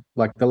customer.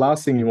 Like the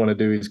last thing you want to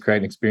do is create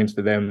an experience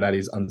for them that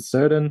is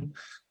uncertain,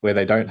 where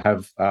they don't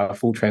have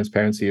full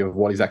transparency of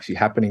what is actually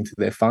happening to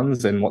their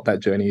funds and what that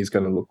journey is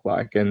going to look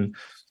like. And,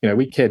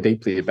 we care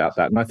deeply about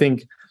that. And I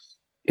think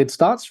it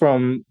starts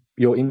from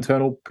your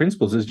internal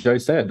principles. As Joe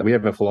said, we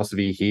have a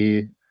philosophy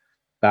here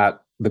that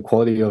the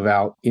quality of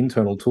our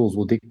internal tools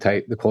will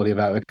dictate the quality of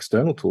our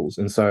external tools.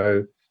 And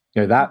so,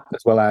 that,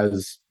 as well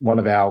as one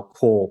of our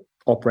core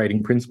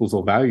operating principles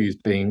or values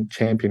being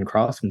champion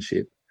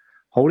craftsmanship,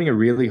 holding a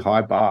really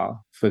high bar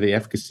for the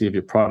efficacy of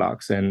your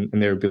products and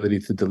their ability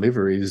to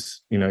deliver is,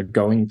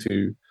 going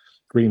to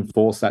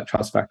reinforce that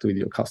trust factor with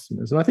your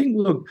customers. And I think,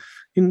 look,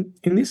 in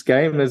this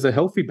game, there's a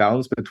healthy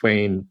balance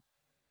between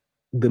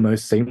the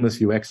most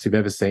seamless UX you've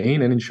ever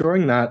seen and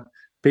ensuring that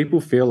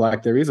people feel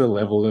like there is a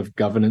level of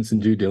governance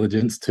and due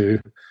diligence to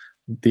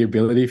the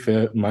ability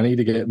for money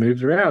to get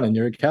moved around and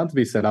your account to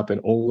be set up and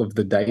all of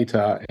the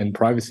data and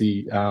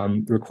privacy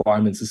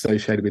requirements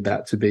associated with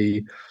that to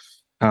be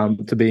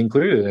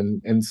included.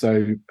 And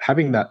so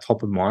having that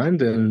top of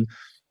mind, and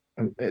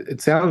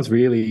it sounds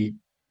really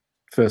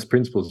first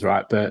principles,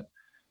 right? But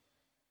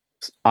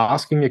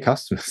asking your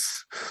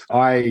customers.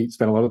 I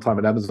spent a lot of time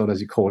at Amazon,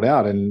 as you called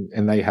out,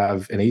 and they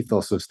have an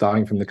ethos of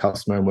starting from the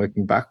customer and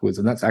working backwards.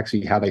 And that's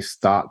actually how they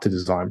start to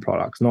design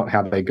products, not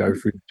how they go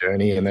through the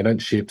journey, and they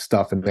don't ship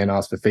stuff and then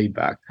ask for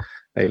feedback.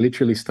 They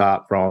literally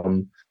start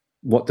from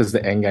what does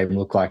the end game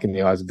look like in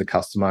the eyes of the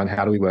customer, and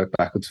how do we work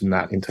backwards from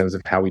that in terms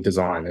of how we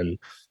design. And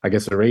I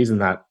guess the reason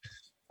that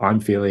I'm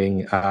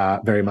feeling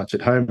very much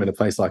at home in a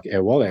place like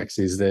Airwallex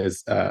is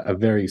there's a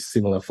very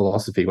similar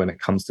philosophy when it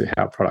comes to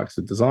how products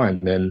are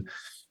designed. And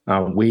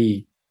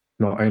we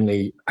not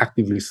only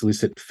actively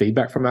solicit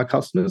feedback from our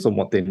customers on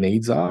what their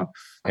needs are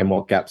and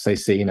what gaps they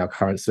see in our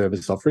current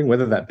service offering,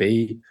 whether that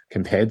be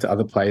compared to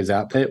other players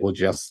out there or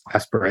just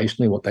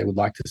aspirationally what they would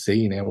like to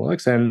see in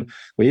Airwallex. And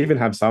we even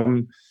have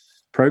some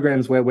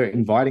programs where we're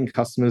inviting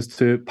customers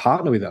to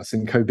partner with us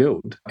and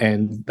co-build.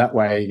 And that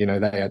way,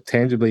 they are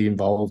tangibly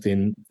involved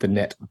in the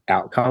net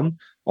outcome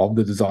of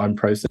the design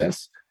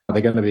process.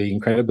 They're going to be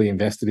incredibly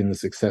invested in the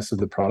success of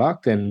the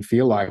product and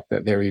feel like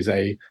that there is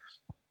a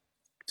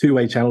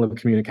two-way channel of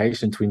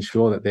communication to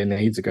ensure that their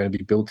needs are going to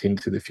be built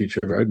into the future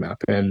roadmap.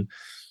 And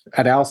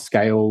at our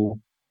scale,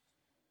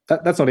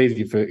 that's not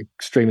easy for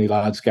extremely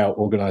large-scale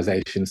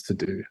organizations to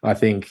do. I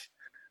think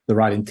the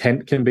right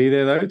intent can be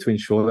there, though, to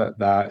ensure that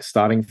they're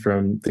starting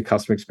from the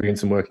customer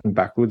experience and working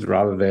backwards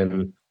rather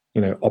than,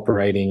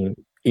 operating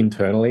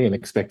internally and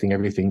expecting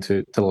everything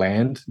to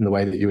land in the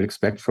way that you would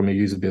expect from a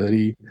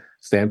usability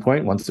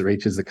standpoint once it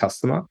reaches the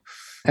customer.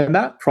 And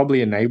that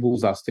probably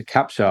enables us to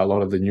capture a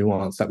lot of the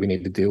nuance that we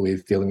need to deal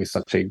with dealing with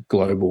such a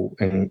global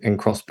and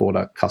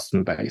cross-border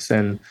customer base.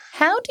 And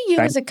how do you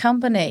as a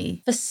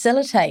company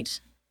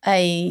facilitate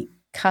a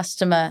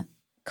customer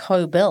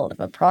co-build of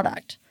a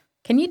product?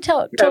 Can you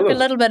talk a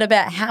little bit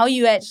about how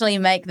you actually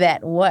make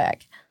that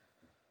work?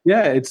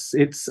 Yeah, it's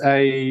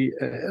a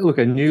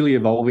newly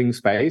evolving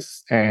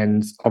space,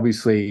 and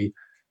obviously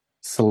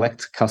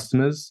select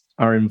customers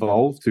are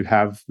involved who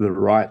have the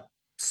right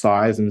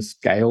size and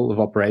scale of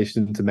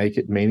operation to make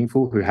it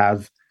meaningful, who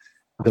have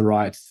the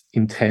right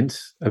intent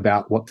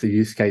about what the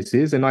use case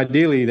is. And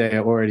ideally,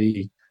 they're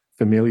already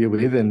familiar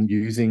with and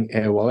using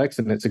Airwallex,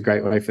 and it's a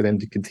great way for them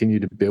to continue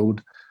to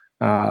build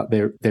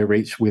their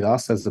reach with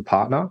us as a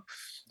partner.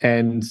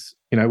 And,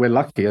 we're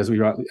lucky, as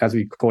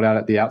we called out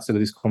at the outset of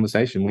this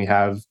conversation, we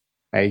have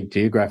a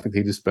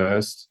geographically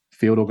dispersed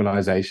field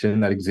organization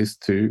that exists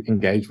to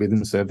engage with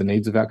and serve the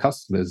needs of our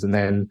customers. And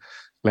then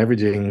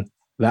leveraging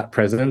that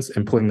presence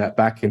and pulling that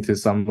back into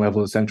some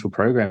level of central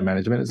program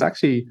management is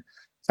actually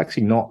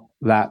not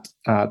that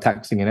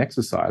taxing an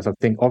exercise. I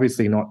think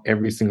obviously not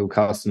every single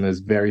customer's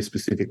very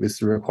specific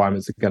list of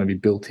requirements are going to be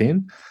built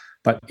in,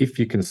 but if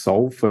you can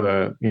solve for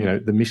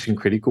the mission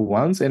critical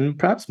ones, and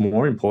perhaps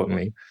more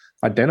importantly,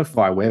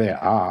 identify where there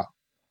are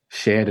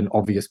shared and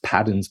obvious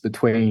patterns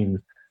between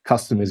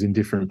customers in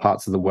different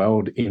parts of the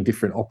world in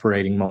different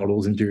operating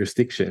models and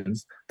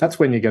jurisdictions, that's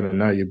when you're going to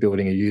know you're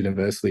building a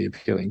universally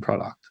appealing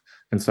product.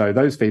 And so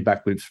those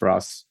feedback loops for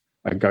us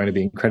are going to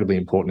be incredibly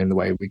important in the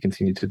way we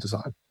continue to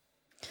design.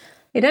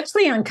 It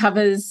actually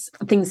uncovers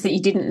things that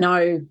you didn't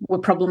know were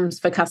problems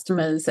for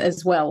customers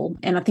as well.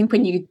 And I think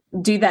when you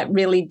do that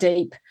really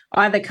deep,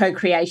 either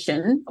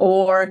co-creation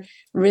or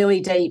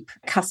really deep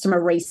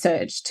customer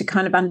research to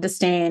kind of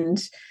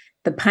understand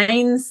the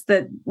pains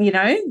that,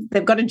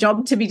 they've got a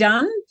job to be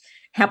done,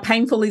 how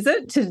painful is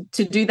it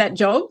to do that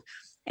job,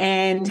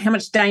 and how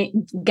much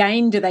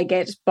gain do they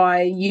get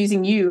by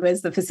using you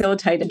as the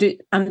facilitator to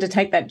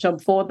undertake that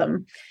job for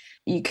them,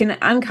 you can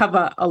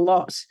uncover a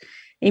lot.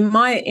 In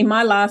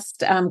my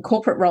last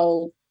corporate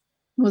role,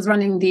 was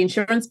running the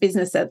insurance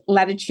business at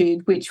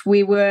Latitude, which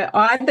we were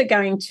either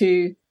going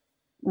to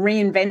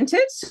reinvent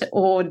it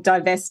or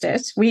divest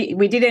it. We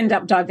did end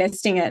up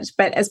divesting it,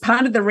 but as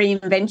part of the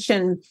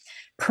reinvention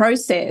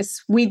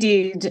process, we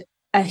did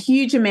a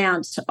huge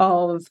amount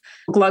of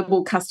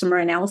global customer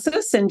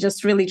analysis and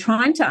just really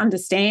trying to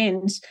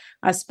understand,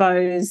 I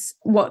suppose,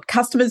 what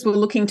customers were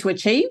looking to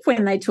achieve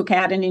when they took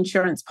out an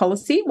insurance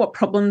policy, what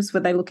problems were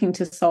they looking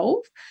to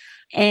solve.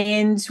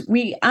 And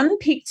we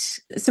unpicked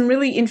some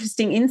really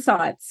interesting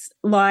insights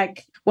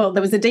like, well,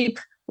 there was a deep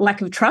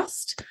lack of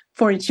trust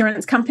for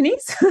insurance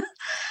companies.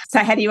 So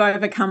how do you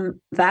overcome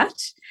that?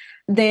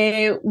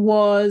 There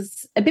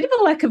was a bit of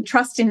a lack of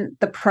trust in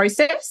the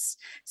process.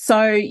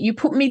 So you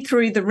put me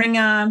through the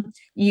ringer,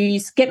 you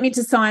get me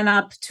to sign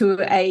up to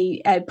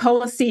a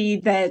policy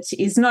that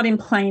is not in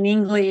plain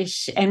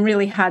English and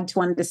really hard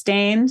to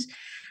understand.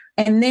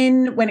 And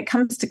then when it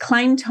comes to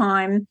claim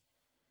time,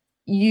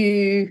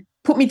 you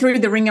put me through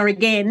the ringer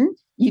again.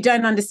 You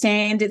don't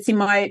understand. It's in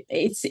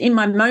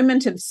my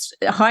moment of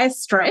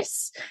highest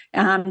stress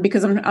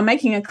because I'm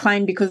making a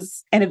claim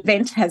because an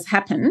event has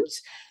happened.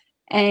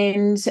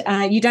 And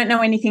you don't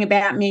know anything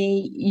about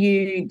me,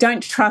 you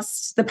don't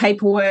trust the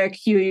paperwork,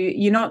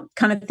 you're not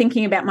kind of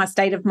thinking about my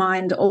state of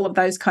mind, all of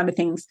those kind of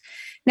things.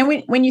 Now,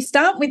 when you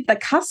start with the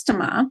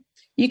customer,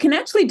 you can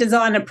actually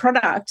design a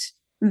product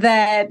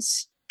that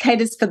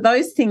caters for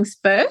those things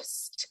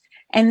first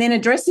and then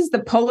addresses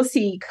the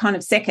policy kind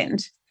of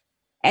second.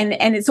 And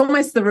it's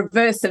almost the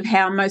reverse of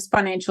how most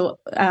financial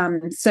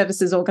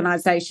services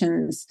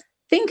organisations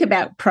think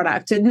about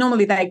product. And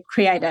normally they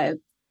create a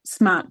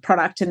smart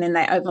product and then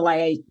they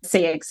overlay a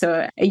CX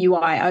or a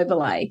UI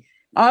overlay.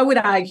 I would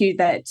argue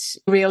that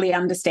really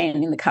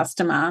understanding the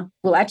customer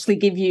will actually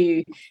give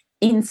you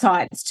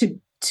insights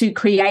to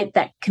create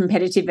that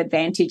competitive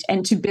advantage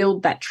and to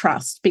build that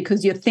trust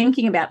because you're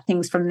thinking about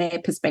things from their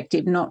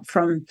perspective, not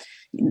from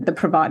the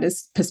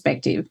provider's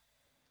perspective.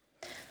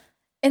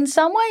 In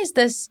some ways,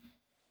 this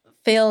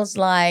feels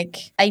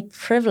like a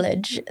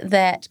privilege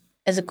that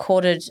is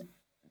accorded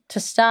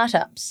to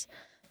startups.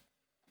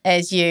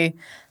 As you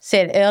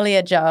said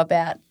earlier, Joe,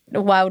 about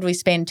why would we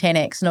spend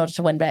 10x in order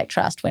to win back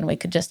trust when we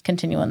could just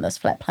continue on this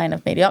flat plane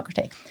of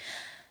mediocrity?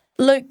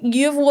 Luke,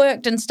 you've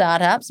worked in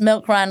startups.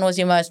 Milk Run was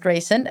your most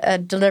recent, a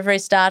delivery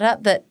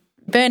startup that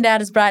burned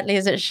out as brightly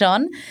as it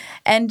shone.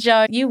 And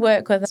Joe, you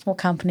work with small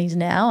companies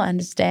now, I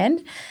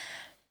understand.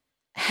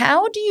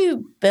 How do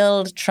you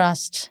build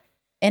trust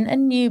in a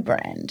new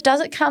brand?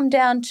 Does it come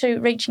down to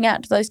reaching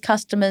out to those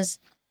customers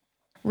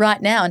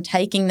right now and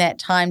taking that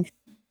time?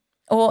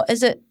 Or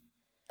is it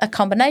a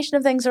combination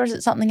of things, or is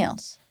it something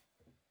else?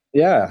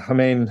 Yeah, I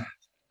mean,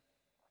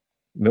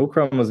 Milk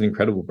Run was an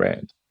incredible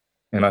brand,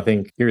 and I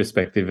think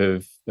irrespective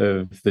of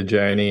the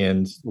journey,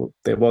 and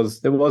there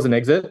was an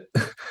exit.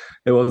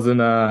 It wasn't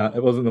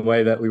the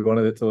way that we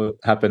wanted it to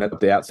happen at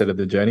the outset of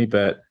the journey,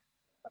 but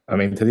I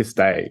mean, to this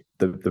day,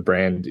 the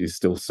brand is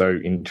still so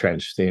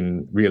entrenched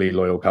in really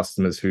loyal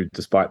customers who,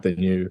 despite the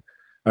new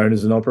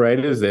owners and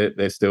operators,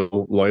 they're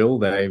still loyal.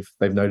 They've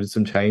noted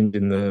some change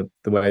in the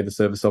way the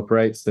service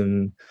operates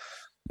and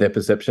their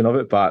perception of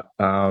it. But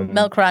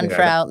Milk Run,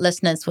 for our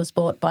listeners, was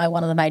bought by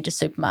one of the major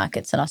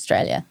supermarkets in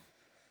Australia.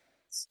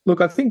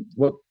 Look, I think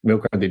what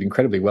Milk Run did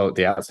incredibly well at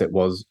the outset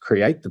was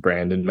create the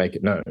brand and make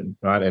it known,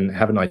 right, and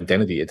have an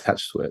identity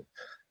attached to it.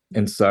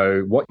 And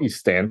so what you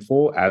stand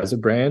for as a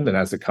brand and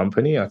as a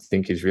company, I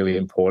think, is really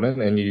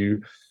important, and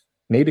you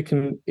need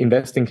to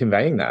invest in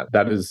conveying that.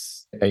 That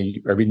is a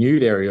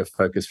renewed area of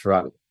focus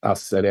for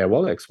us at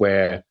Airwallex,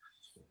 where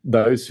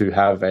those who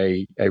have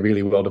a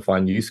really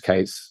well-defined use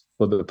case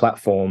for the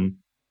platform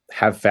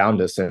have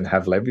found us and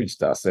have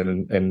leveraged us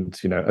and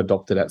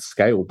adopted at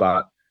scale.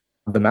 But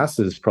the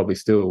masses probably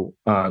still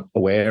aren't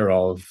aware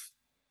of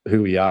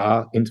who we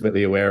are,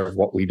 intimately aware of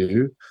what we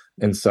do.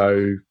 And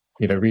so,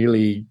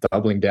 really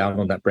doubling down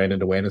on that brand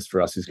and awareness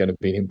for us is going to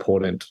be an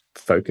important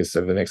focus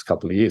over the next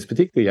couple of years,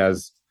 particularly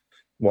as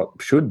what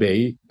should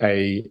be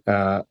a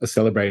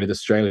celebrated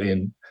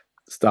Australian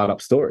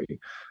startup story.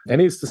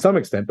 And is to some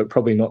extent, but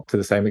probably not to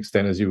the same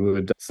extent as you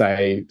would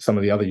say some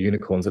of the other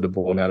unicorns that are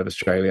born out of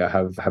Australia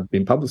have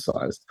been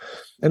publicised.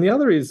 And the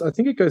other is, I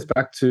think it goes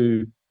back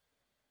to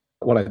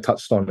what I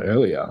touched on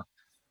earlier,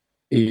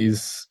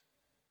 is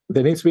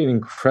there needs to be an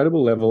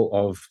incredible level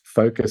of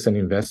focus and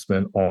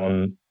investment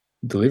on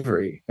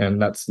delivery.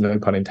 And that's no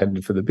pun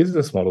intended for the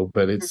business model,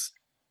 but it's,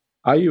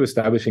 are you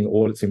establishing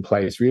audits in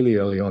place really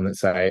early on that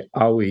say,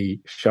 are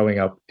we showing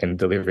up and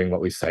delivering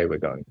what we say we're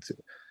going to?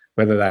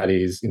 Whether that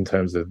is in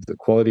terms of the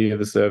quality of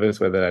the service,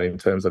 whether that in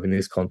terms of, in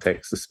this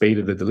context, the speed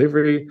of the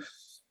delivery.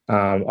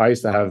 I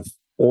used to have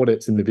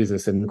audits in the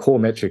business and core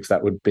metrics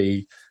that would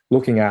be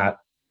looking at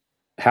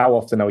how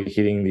often are we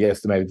hitting the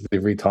estimated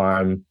delivery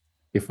time?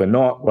 If we're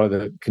not, what are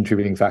the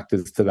contributing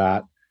factors to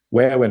that?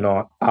 Where we're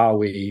not, are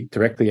we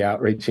directly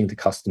outreaching to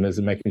customers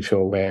and making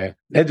sure we're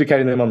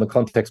educating them on the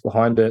context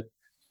behind it,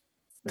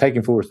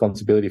 taking full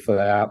responsibility for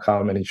that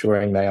outcome and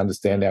ensuring they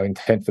understand our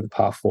intent for the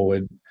path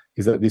forward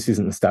is that this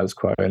isn't the status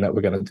quo and that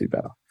we're going to do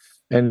better.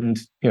 And,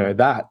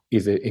 that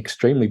is an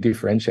extremely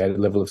differentiated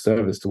level of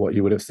service to what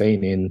you would have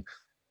seen in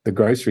the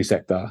grocery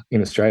sector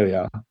in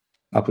Australia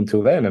up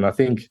until then. And I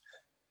think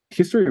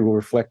history will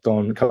reflect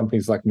on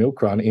companies like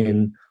Milkrun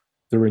in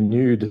the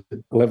renewed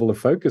level of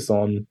focus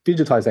on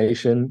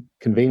digitization,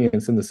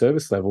 convenience, and the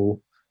service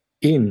level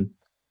in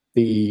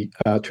the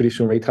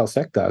traditional retail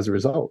sector as a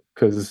result,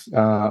 because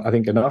I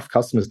think enough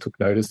customers took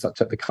notice such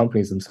that the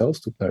companies themselves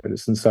took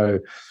notice. And so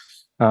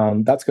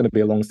that's going to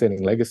be a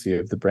long-standing legacy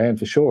of the brand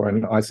for sure.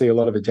 And I see a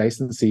lot of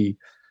adjacency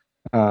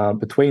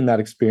between that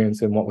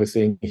experience and what we're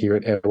seeing here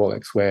at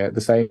Airwallex, where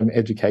the same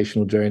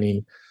educational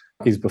journey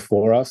is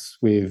before us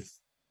with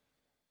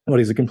what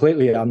is a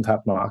completely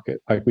untapped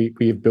market. Like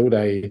we've built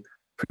a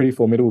pretty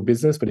formidable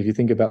business, but if you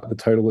think about the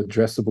total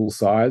addressable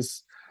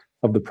size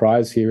of the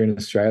prize here in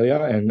Australia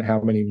and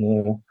how many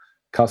more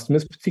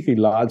customers,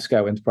 particularly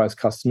large-scale enterprise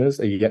customers,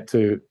 are yet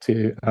to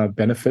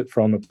benefit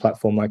from a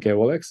platform like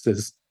Airwallex,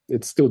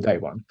 it's still day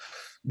one.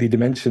 The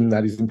dimension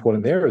that is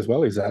important there as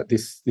well is that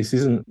this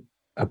isn't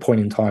a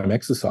point-in-time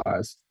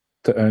exercise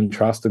to earn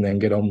trust and then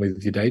get on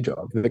with your day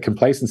job. The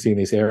complacency in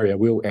this area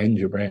will end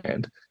your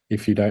brand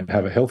if you don't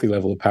have a healthy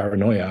level of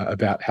paranoia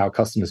about how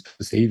customers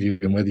perceive you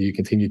and whether you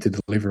continue to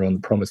deliver on the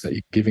promise that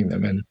you're giving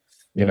them. And,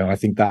 I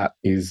think that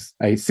is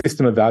a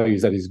system of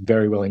values that is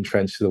very well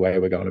entrenched to the way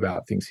we're going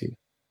about things here.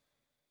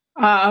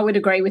 I would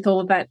agree with all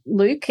of that,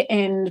 Luke,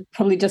 and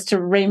probably just to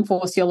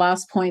reinforce your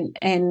last point,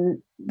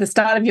 and the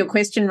start of your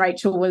question,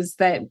 Rachel, was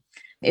that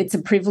it's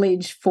a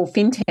privilege for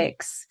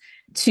fintechs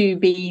to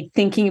be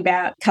thinking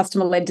about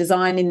customer-led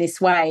design in this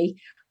way.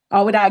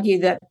 I would argue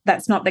that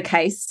that's not the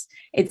case.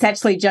 It's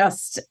actually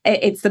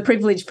it's the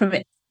privilege from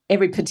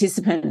every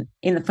participant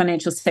in the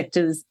financial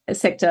sector.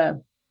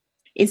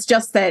 It's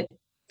just that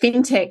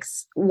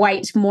fintechs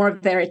weight more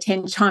of their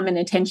time and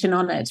attention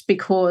on it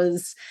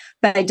because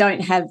they don't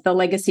have the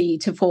legacy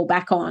to fall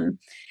back on.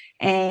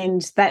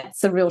 And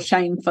that's a real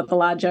shame for the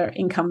larger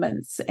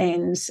incumbents.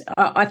 And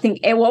I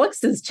think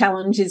Airwallex's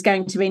challenge is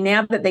going to be,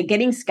 now that they're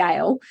getting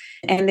scale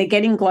and they're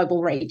getting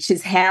global reach,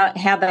 is how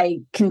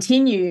they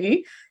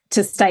continue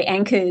to stay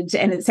anchored.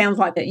 And it sounds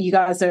like that you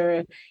guys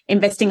are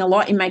investing a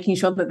lot in making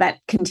sure that that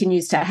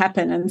continues to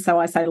happen. And so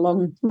I say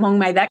long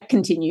may that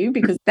continue,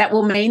 because that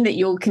will mean that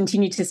you'll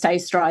continue to stay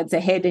strides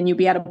ahead and you'll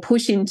be able to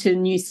push into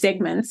new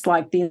segments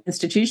like the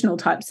institutional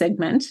type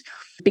segment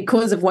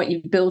because of what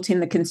you've built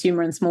in the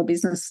consumer and small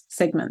business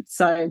segment.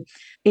 So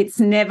it's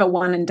never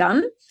one and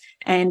done,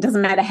 and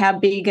doesn't matter how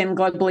big and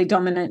globally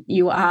dominant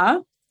you are,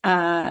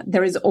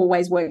 there is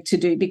always work to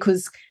do,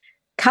 because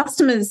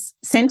customers'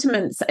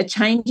 sentiments are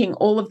changing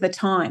all of the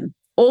time.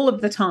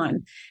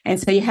 And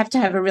so you have to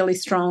have a really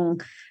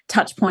strong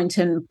touch point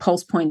and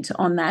pulse point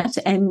on that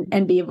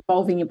and be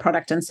evolving your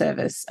product and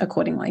service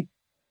accordingly.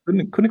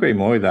 Couldn't agree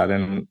more with that.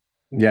 And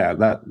yeah,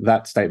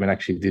 that statement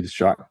actually did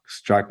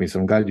strike me. So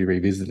I'm glad you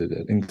revisited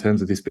it in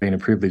terms of this being a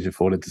privilege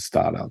afforded to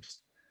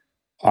startups.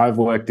 I've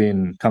worked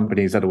in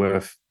companies that are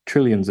worth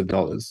trillions of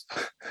dollars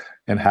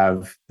and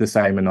have the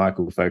same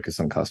maniacal focus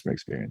on customer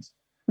experience.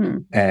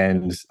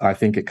 And I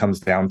think it comes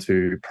down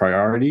to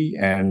priority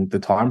and the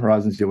time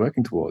horizons you're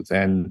working towards.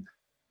 And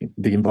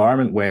the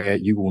environment where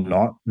you will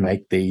not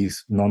make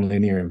these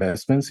non-linear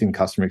investments in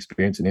customer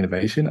experience and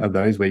innovation are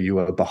those where you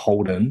are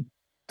beholden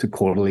to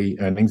quarterly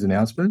earnings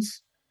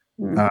announcements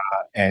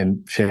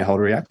and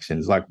shareholder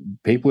reactions. Like,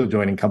 people are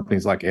joining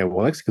companies like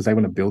Airwallex because they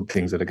want to build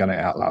things that are going to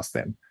outlast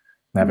them.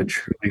 They have a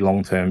truly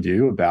long-term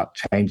view about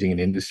changing an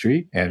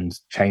industry and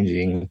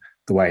changing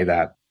the way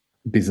that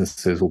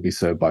businesses will be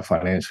served by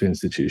financial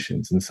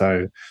institutions. And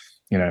so,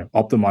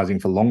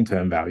 optimizing for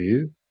long-term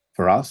value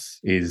for us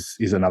is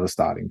another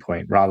starting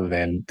point, rather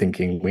than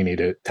thinking we need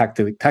to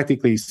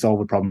tactically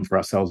solve a problem for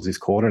ourselves this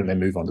quarter and then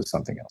move on to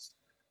something else.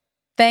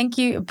 Thank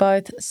you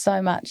both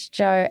so much,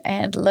 Joe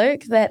and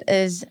Luke. That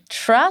is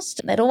trust.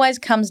 That always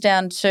comes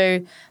down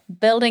to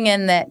building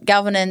in that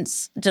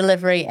governance,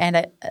 delivery,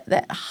 and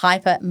that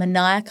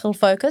hyper-maniacal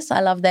focus.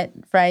 I love that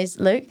phrase,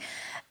 Luke,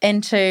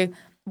 into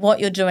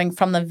what you're doing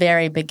from the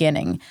very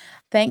beginning.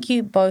 Thank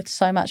you both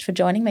so much for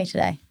joining me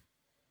today.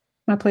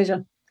 My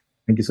pleasure.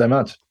 Thank you so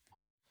much.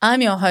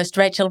 I'm your host,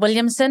 Rachel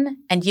Williamson,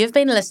 and you've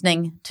been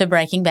listening to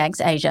Breaking Banks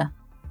Asia.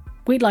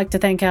 We'd like to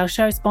thank our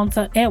show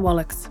sponsor,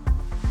 Airwallex.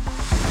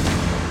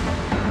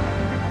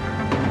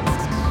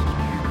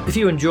 If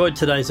you enjoyed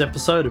today's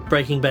episode of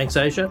Breaking Banks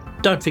Asia,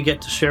 don't forget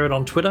to share it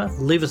on Twitter,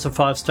 leave us a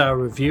 5-star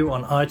review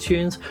on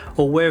iTunes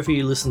or wherever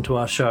you listen to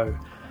our show.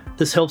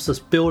 This helps us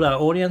build our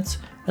audience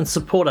and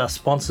support our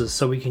sponsors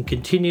so we can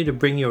continue to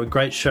bring you a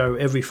great show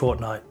every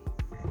fortnight.